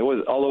kind of get it.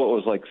 Although it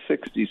was like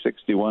 60,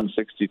 61,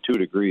 62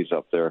 degrees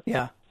up there.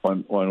 Yeah.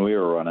 When we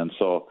were running,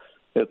 so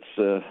it's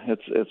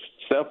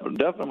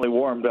definitely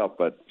warmed up,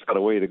 but it's got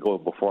a way to go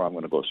before I'm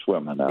going to go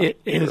swim in that.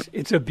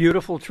 It's a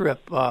beautiful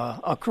trip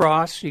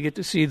across. You get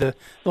to see the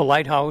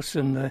lighthouse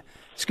and the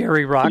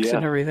scary rocks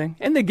and everything,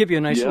 and they give you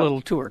a nice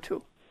little tour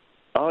too.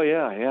 Oh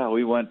yeah.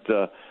 We went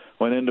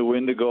into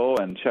Windigo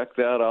and checked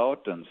that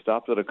out, and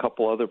stopped at a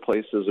couple other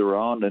places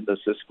around into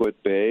Siskiwit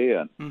Bay,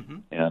 and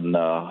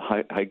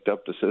hiked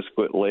up to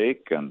Siskiwit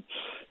Lake, and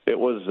it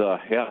was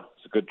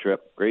it's a good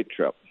trip, great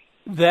trip.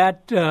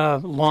 That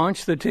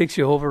launch that takes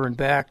you over and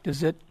back,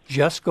 does it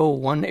just go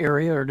one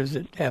area, or does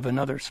it have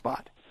another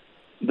spot?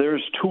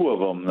 There's two of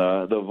them.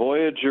 The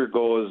Voyager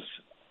goes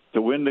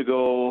to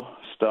Windigo,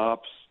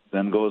 stops,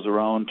 then goes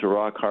around to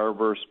Rock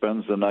Harbor,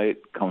 spends the night,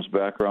 comes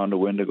back around to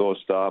Windigo,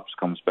 stops,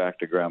 comes back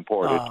to Grand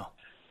Portage. Oh.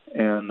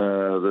 And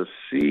the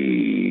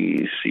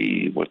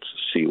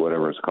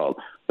whatever it's called,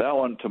 that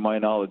one, to my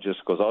knowledge,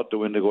 just goes out to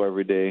Windigo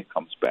every day,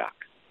 comes back.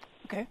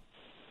 Okay.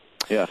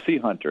 Yeah, Sea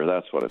Hunter,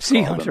 that's what it's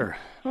called. Sea Hunter.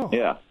 Oh.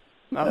 Yeah.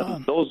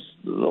 Those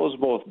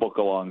both book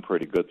along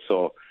pretty good.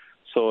 So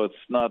it's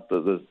not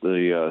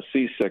the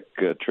seasick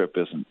trip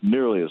isn't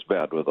nearly as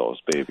bad with those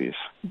babies.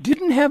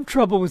 Didn't have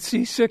trouble with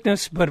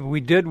seasickness, but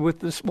we did with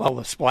this. Well,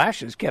 the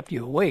splashes kept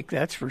you awake,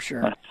 that's for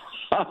sure.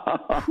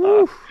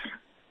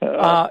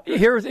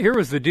 Here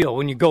was the deal: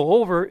 when you go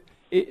over,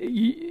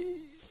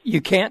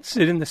 you can't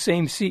sit in the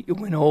same seat you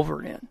went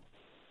over in.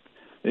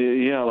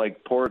 Yeah,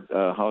 like port.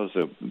 How's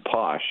it?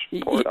 Posh.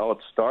 Port out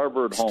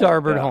starboard home.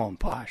 Starboard home,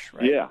 posh.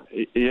 Right?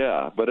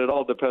 Yeah. But it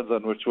all depends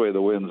on which way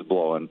the wind's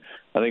blowing.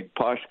 I think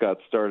posh got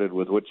started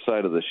with which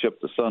side of the ship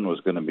the sun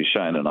was going to be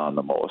shining on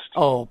the most.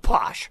 Oh,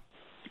 posh.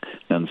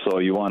 And so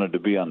you wanted to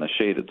be on the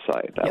shaded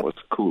side. That was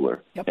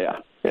cooler. Yep.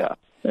 Yeah.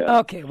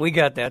 Okay, we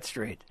got that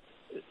straight.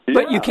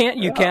 But you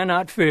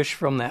cannot fish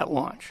from that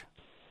launch.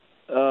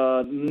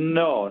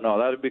 No,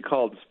 that'd be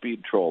called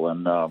speed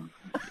trolling.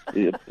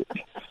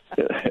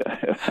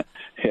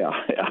 Yeah,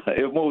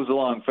 it moves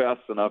along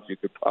fast enough. You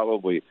could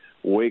probably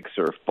wake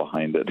surf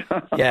behind it.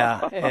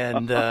 Yeah,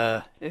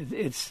 and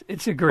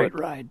it's a great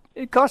ride.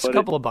 It costs a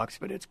couple of bucks,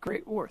 but it's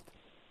great worth.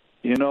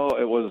 You know,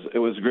 it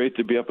was great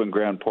to be up in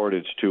Grand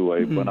Portage too.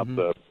 I went up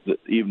the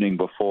evening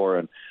before,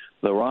 and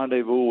the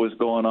rendezvous was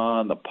going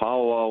on, the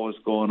powwow was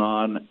going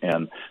on,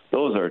 and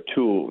those are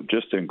two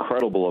just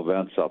incredible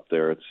events up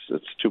there.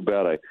 It's too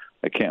bad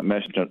I can't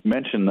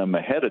mention them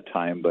ahead of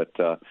time, but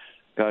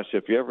gosh,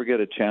 if you ever get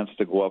a chance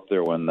to go up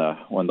there when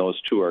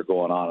those two are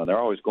going on, and they're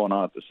always going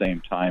on at the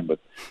same time, but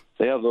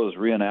they have those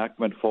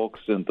reenactment folks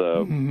in at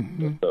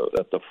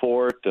the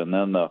fort, and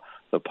then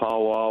the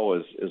powwow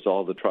is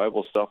all the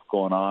tribal stuff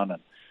going on,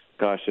 and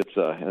gosh, it's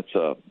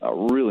a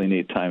really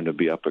neat time to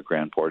be up at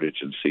Grand Portage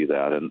and see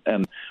that,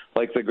 and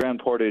like the Grand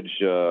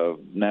Portage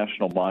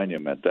National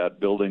Monument, that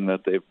building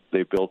that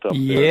they built up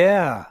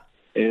there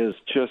is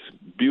just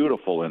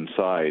beautiful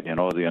inside. You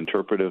know, the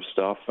interpretive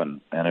stuff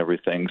and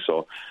everything.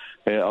 So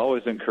I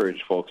always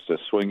encourage folks to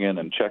swing in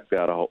and check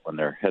that out when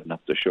they're heading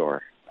up the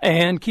shore.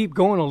 And keep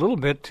going a little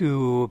bit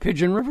to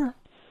Pigeon River?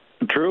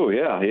 True,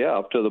 yeah,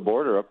 up to the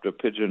border, up to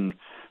Pigeon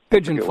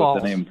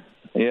Falls. The name.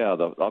 Yeah,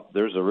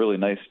 there's a really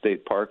nice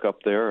state park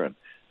up there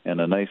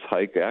and a nice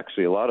hike.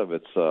 Actually, a lot of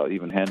it's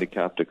even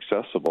handicapped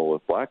accessible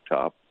with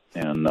blacktop,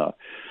 and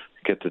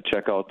get to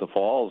check out the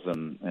falls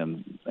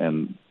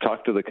and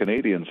talk to the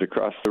Canadians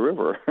across the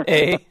river.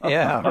 Hey,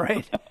 yeah,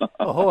 right.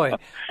 Ahoy.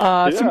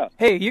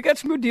 Hey, you got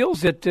some good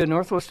deals at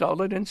Northwest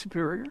Outlet in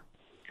Superior?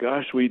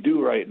 Gosh, we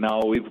do right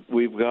now.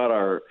 We've got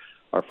our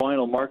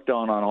final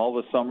markdown on all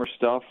the summer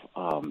stuff,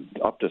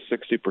 up to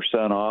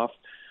 60% off.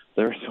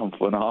 There's some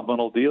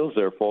phenomenal deals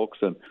there, folks,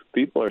 and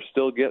people are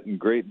still getting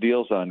great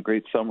deals on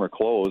great summer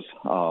clothes.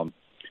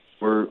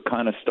 We're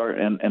kind of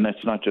starting, and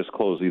it's not just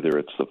clothes either.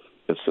 It's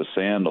the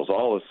sandals,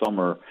 all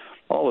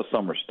the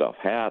summer stuff,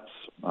 hats,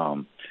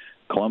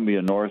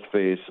 Columbia, North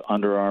Face,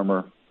 Under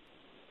Armour.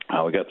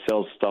 We got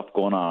sales stuff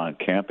going on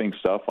camping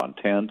stuff, on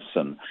tents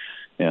and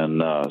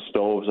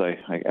stoves.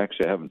 I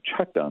actually haven't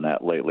checked on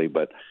that lately,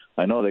 but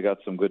I know they got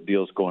some good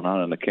deals going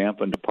on in the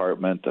camping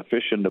department, the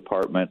fishing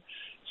department.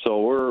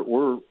 So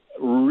we're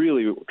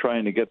really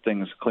trying to get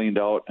things cleaned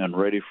out and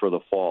ready for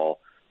the fall.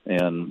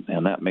 And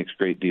that makes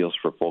great deals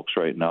for folks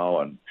right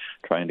now, and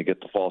trying to get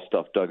the fall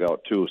stuff dug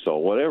out too. So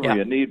whatever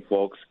you need,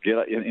 folks,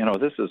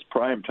 this is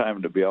prime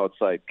time to be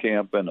outside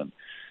camping and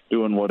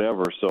doing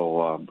whatever.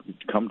 So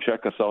come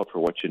check us out for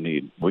what you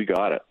need. We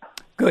got it.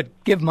 Good.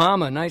 Give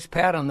Mom a nice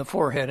pat on the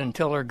forehead and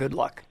tell her good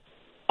luck.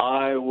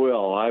 I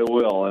will.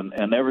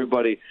 And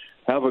everybody,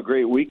 have a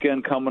great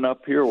weekend coming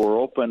up here. We're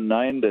open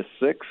 9 to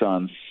 6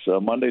 on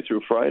Monday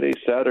through Friday,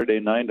 Saturday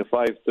 9 to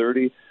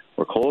 5:30.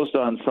 We're closed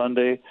on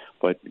Sunday,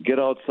 but get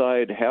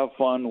outside, have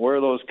fun,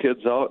 wear those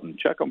kids out, and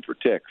check them for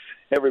ticks.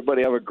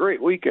 Everybody have a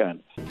great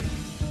weekend.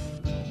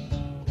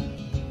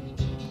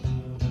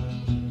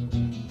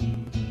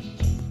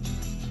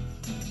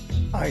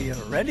 Are you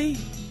ready?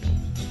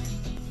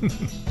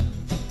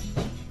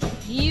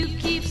 You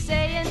keep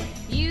saying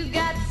you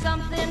got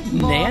something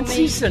for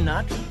Nancy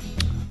Sinatra?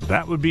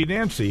 That would be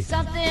Nancy.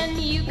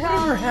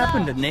 Whatever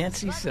happened to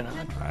Nancy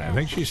Sinatra? I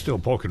think she's still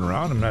poking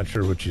around. I'm not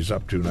sure what she's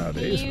up to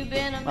nowadays.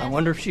 I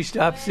wonder if she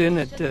stops in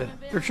at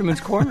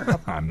Fisherman's Corner.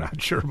 I'm not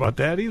sure about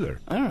that either.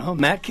 I don't know.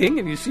 Matt King,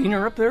 have you seen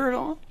her up there at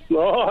all?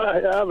 No, I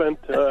haven't.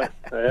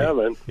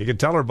 You can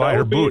tell her by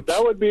her boots.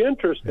 That would be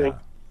interesting.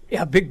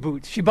 Yeah, big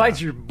boots. She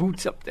buys your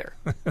boots up there.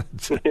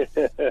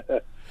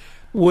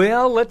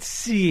 Well, let's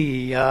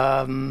see.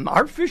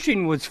 Our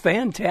fishing was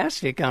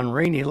fantastic on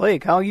Rainy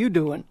Lake. How are you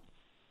doing?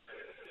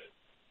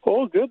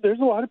 Oh, good. There's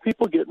a lot of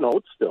people getting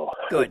out still.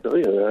 Good. I tell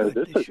you,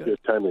 this is a good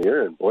time of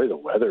year, and boy, the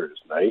weather is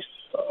nice.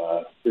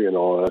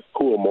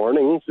 Cool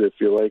mornings if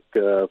you like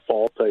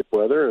fall-type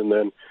weather, and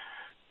then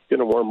going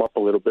to warm up a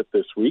little bit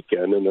this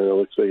weekend, and then it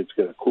looks like it's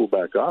going to cool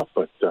back off.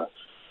 But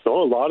a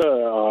lot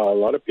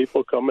of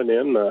people coming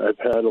in. I've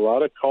had a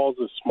lot of calls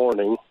this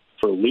morning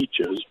for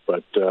leeches,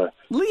 but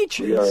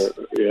leeches.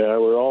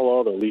 We're all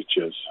out of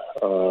leeches,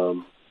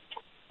 and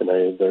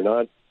they're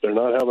not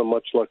having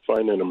much luck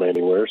finding them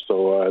anywhere.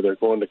 So they're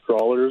going to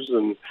crawlers,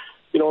 and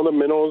the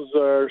minnows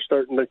are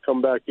starting to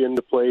come back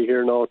into play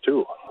here now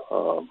too.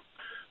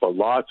 But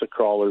lots of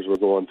crawlers were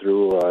going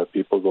through.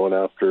 People going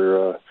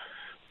after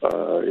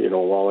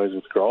walleyes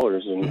with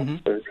crawlers,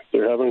 and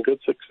they're having good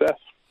success.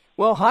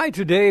 Well, high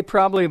today,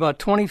 probably about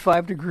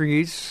 25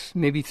 degrees,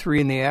 maybe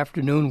 3 in the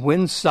afternoon.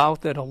 Wind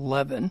south at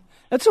 11.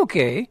 That's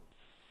okay.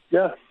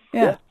 Yeah.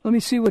 Let me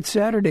see what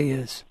Saturday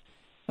is.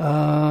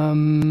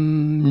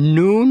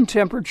 Noon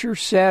temperature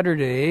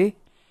Saturday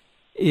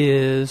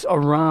is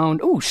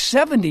around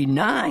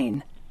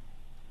 79,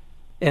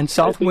 and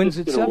south winds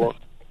at 7.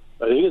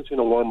 I think it's going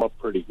to warm up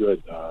pretty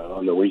good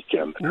on the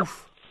weekend.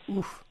 Oof.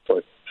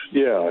 But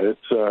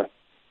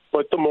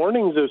but the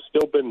mornings have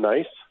still been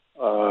nice.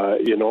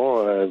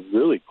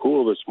 Really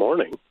cool this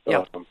morning.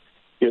 Yeah.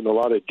 Getting a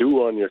lot of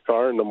dew on your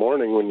car in the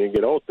morning when you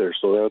get out there,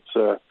 so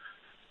that's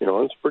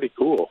it's pretty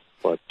cool.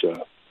 But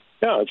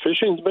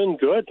fishing's been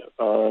good.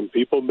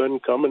 People have been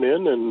coming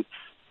in, and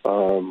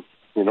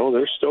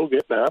they're still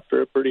getting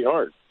after it pretty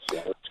hard. So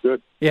it's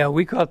good. Yeah,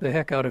 we caught the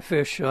heck out of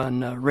fish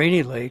on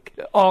Rainy Lake,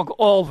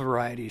 all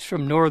varieties,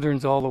 from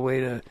northerns all the way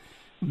to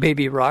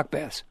baby rock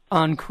bass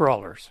on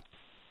crawlers.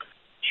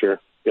 Sure.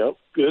 Yep.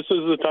 This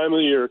is the time of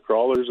the year.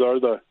 Crawlers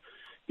are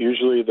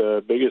usually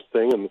the biggest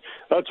thing, and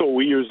that's what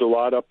we used a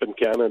lot up in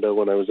Canada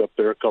when I was up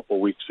there a couple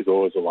of weeks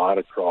ago. Was a lot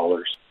of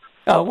crawlers.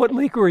 What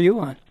lake were you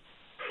on?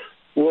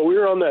 Well, we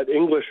were on that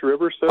English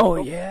River system. Oh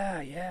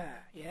yeah.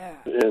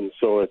 And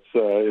so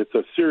it's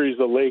a series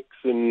of lakes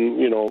and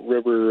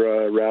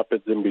river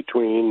rapids in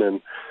between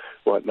and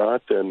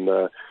whatnot, and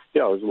it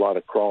was a lot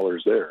of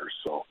crawlers there.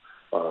 So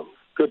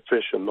good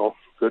fishing though.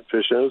 Good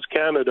fishing. It was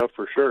Canada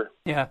for sure.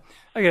 Yeah,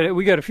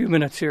 we got a few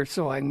minutes here,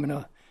 so I'm going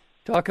to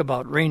talk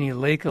about Rainy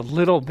Lake a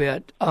little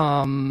bit.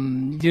 Brule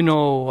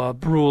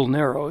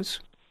Narrows?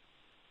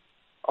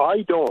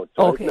 I don't.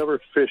 Okay. I've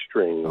never fished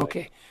Rainy Lake.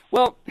 Okay.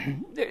 Well,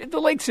 the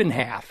lake's in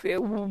half.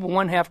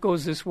 One half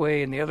goes this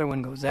way and the other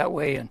one goes that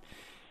way. And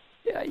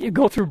you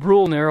go through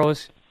Brule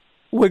Narrows,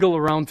 wiggle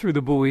around through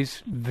the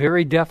buoys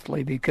very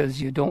deftly because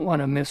you don't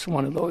want to miss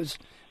one of those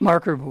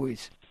marker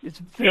buoys. It's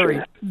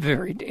very,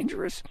 very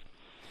dangerous.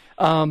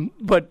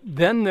 But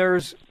then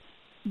there's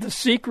the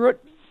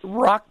secret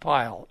rock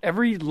pile.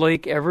 Every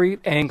lake, every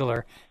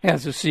angler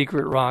has a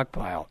secret rock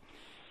pile.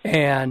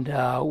 And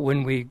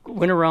when we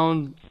went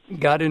around,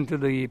 got into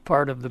the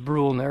part of the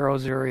Brule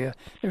Narrows area,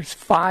 there's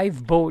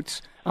 5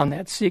 boats on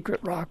that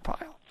secret rock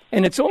pile.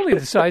 And it's only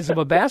the size of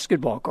a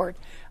basketball court.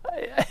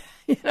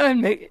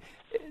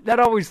 That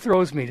always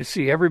throws me to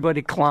see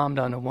everybody clommed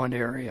onto one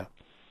area.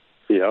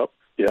 Yep,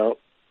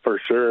 for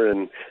sure.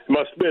 And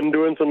must have been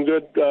doing some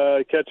good,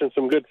 catching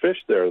some good fish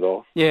there,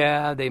 though.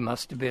 Yeah, they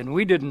must have been.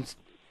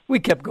 We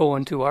kept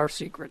going to our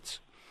secrets.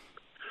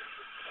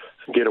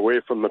 Get away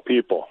from the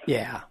people.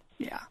 Yeah.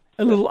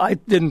 I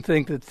didn't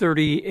think that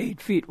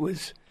 38 feet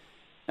was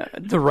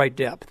the right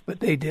depth, but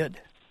they did.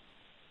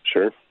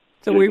 Sure.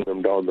 So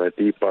them down that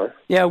deep, huh?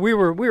 Yeah, we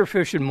were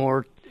fishing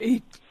more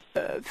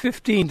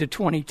 15 to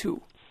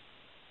 22.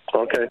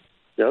 Okay.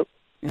 Yep.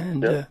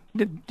 And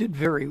did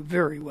very,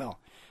 very well.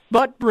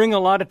 But bring a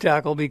lot of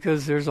tackle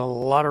because there's a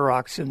lot of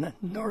rocks in the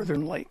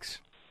northern lakes.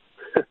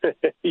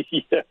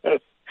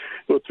 Yes.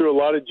 Go through a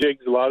lot of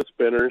jigs, a lot of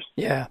spinners.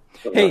 Yeah.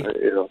 Hey,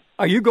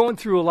 are you going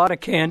through a lot of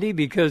candy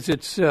because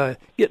it's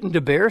getting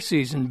to bear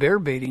season, bear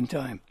baiting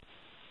time?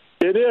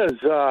 It is.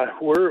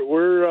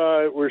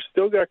 We're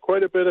still got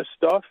quite a bit of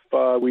stuff.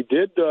 We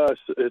did.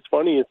 It's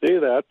funny you say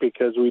that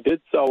because we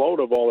did sell out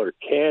of all our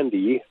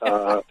candy,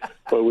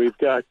 but we've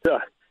got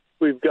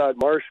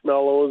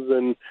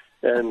marshmallows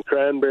and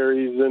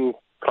cranberries and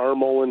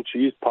caramel and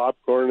cheese,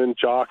 popcorn and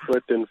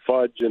chocolate and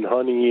fudge and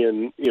honey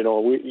and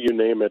you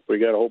name it. We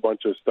got a whole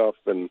bunch of stuff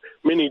and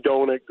mini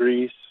donut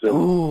grease.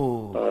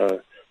 And,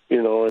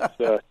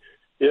 it's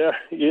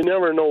you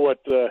never know what.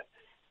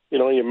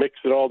 You mix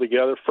it all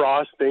together.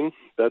 Frosting,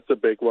 that's a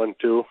big one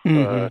too.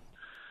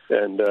 Mm-hmm.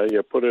 And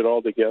you put it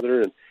all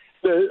together. And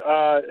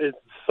it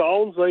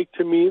sounds like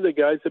to me the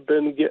guys have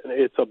been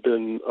it's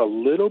been a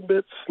little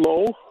bit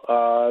slow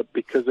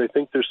because I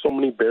think there's so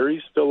many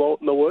berries still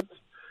out in the woods.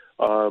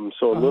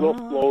 So a little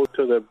slow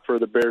for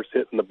the bears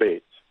hitting the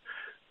baits.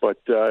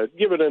 But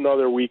give it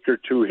another week or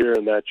two here,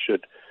 and that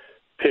should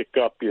pick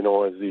up,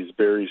 as these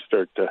berries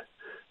start to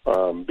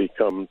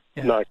become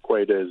not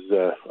quite as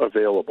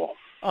available.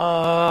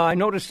 I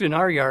noticed in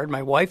our yard,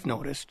 my wife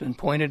noticed and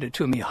pointed it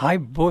to me, high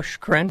bush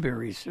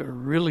cranberries are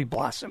really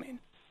blossoming.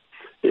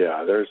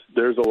 Yeah,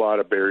 there's a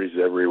lot of berries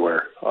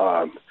everywhere.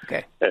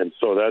 Okay. And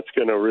so that's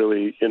going to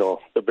really,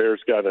 the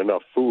bears got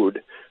enough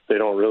food. They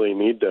don't really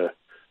need to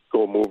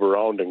go move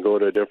around and go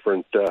to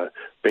different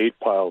bait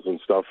piles and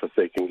stuff if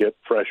they can get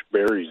fresh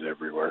berries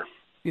everywhere.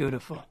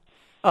 Beautiful.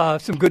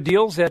 Some good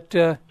deals at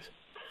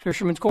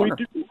Fisherman's Corner.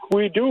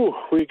 We do.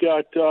 We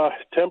got 10%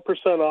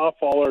 off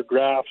all our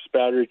graphs,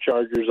 battery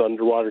chargers,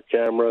 underwater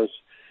cameras,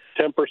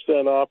 10%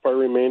 off our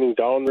remaining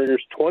downriggers,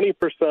 20%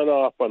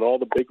 off on all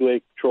the big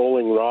lake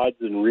trolling rods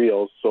and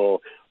reels,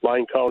 so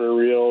line counter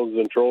reels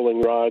and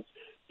trolling rods,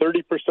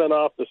 30%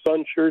 off the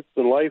sun shirts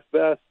and life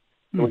vests,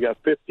 and we got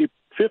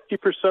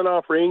 50%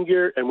 off rain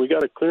gear, and we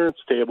got a clearance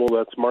table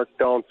that's marked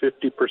down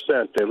 50%.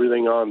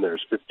 Everything on there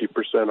is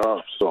 50%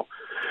 off. So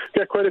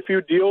got quite a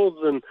few deals,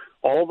 and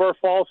all of our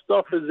fall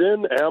stuff is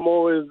in.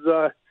 Ammo is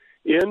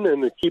in,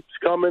 and it keeps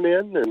coming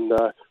in, and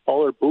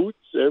all our boots,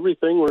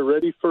 everything. We're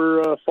ready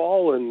for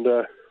fall and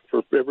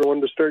for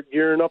everyone to start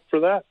gearing up for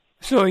that.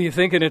 So you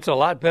thinking it's a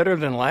lot better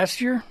than last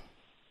year?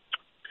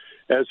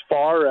 As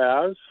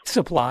far as?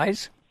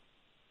 Supplies?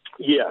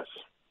 Yes.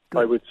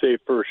 I would say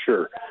for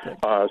sure.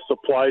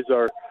 Supplies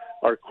are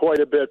quite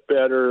a bit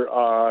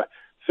better.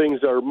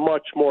 Things are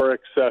much more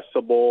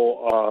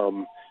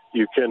accessible.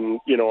 You can,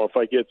 if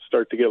I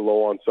start to get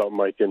low on something,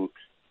 I can,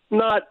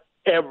 not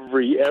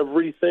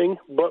everything,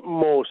 but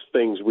most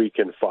things we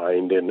can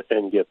find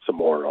and get some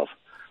more of.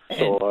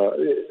 So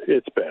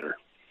it's better.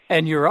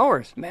 And your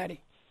hours,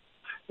 Maddie?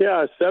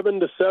 Yeah, 7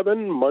 to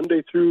 7,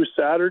 Monday through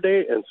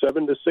Saturday, and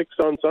 7 to 6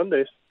 on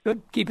Sundays.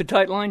 Good. Keep a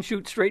tight line,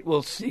 shoot straight.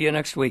 We'll see you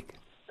next week.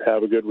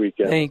 Have a good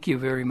weekend. Thank you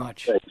very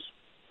much. Thanks.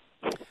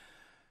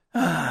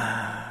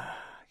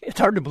 It's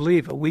hard to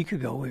believe a week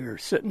ago we were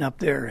sitting up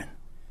there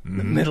in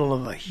the middle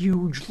of a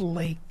huge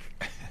lake.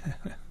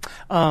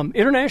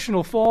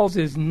 International Falls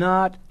is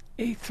not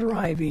a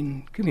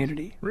thriving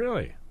community.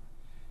 Really?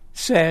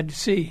 Sad to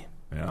see.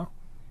 Yeah.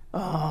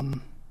 The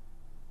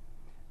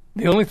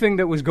only thing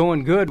that was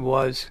going good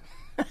was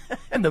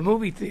the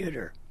movie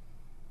theater.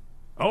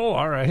 Oh,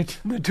 all right.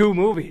 The two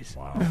movies.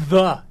 Wow.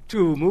 The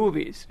two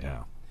movies.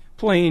 Yeah.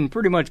 Playing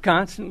pretty much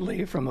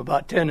constantly from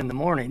about 10 in the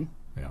morning.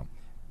 Yeah.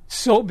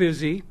 So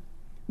busy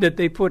that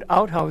they put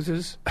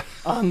outhouses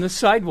on the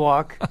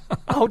sidewalk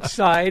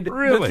outside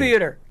the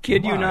theater.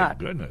 Kid you not.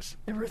 My goodness.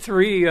 There were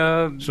three...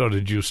 So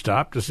did you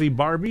stop to see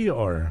Barbie,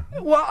 or...?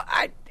 Well,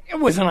 it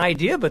was an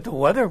idea, but the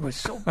weather was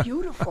so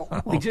beautiful.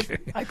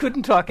 I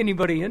couldn't talk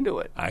anybody into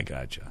it. I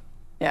gotcha.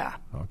 Yeah.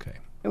 Okay.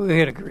 We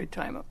had a great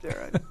time up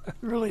there. I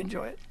really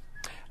enjoy it.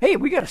 Hey,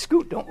 we got to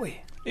scoot, don't we?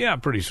 Yeah,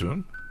 pretty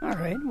soon. All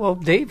right. Well,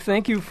 Dave,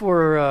 thank you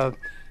for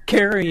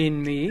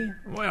carrying me.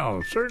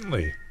 Well,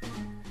 certainly.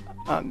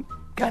 I'm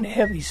kind of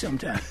heavy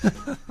sometimes.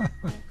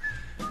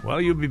 Well,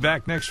 you'll be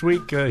back next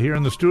week here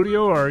in the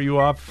studio, or are you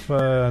off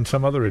on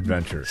some other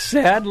adventure?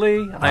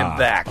 Sadly, I'm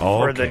back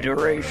for the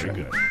duration.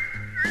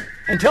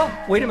 Very good.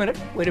 Wait a minute.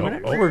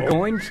 We're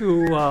going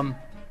to,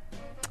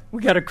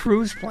 we got a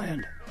cruise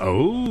planned.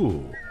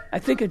 Oh. I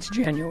think it's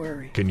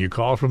January. Can you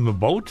call from the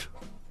boat?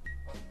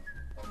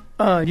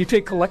 You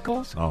take collect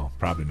calls? Oh,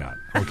 probably not.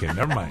 Okay,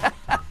 never mind.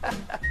 All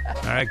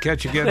right,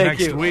 catch you again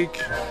next week.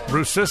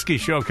 Bruce Siskey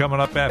Show coming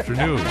up after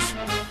news.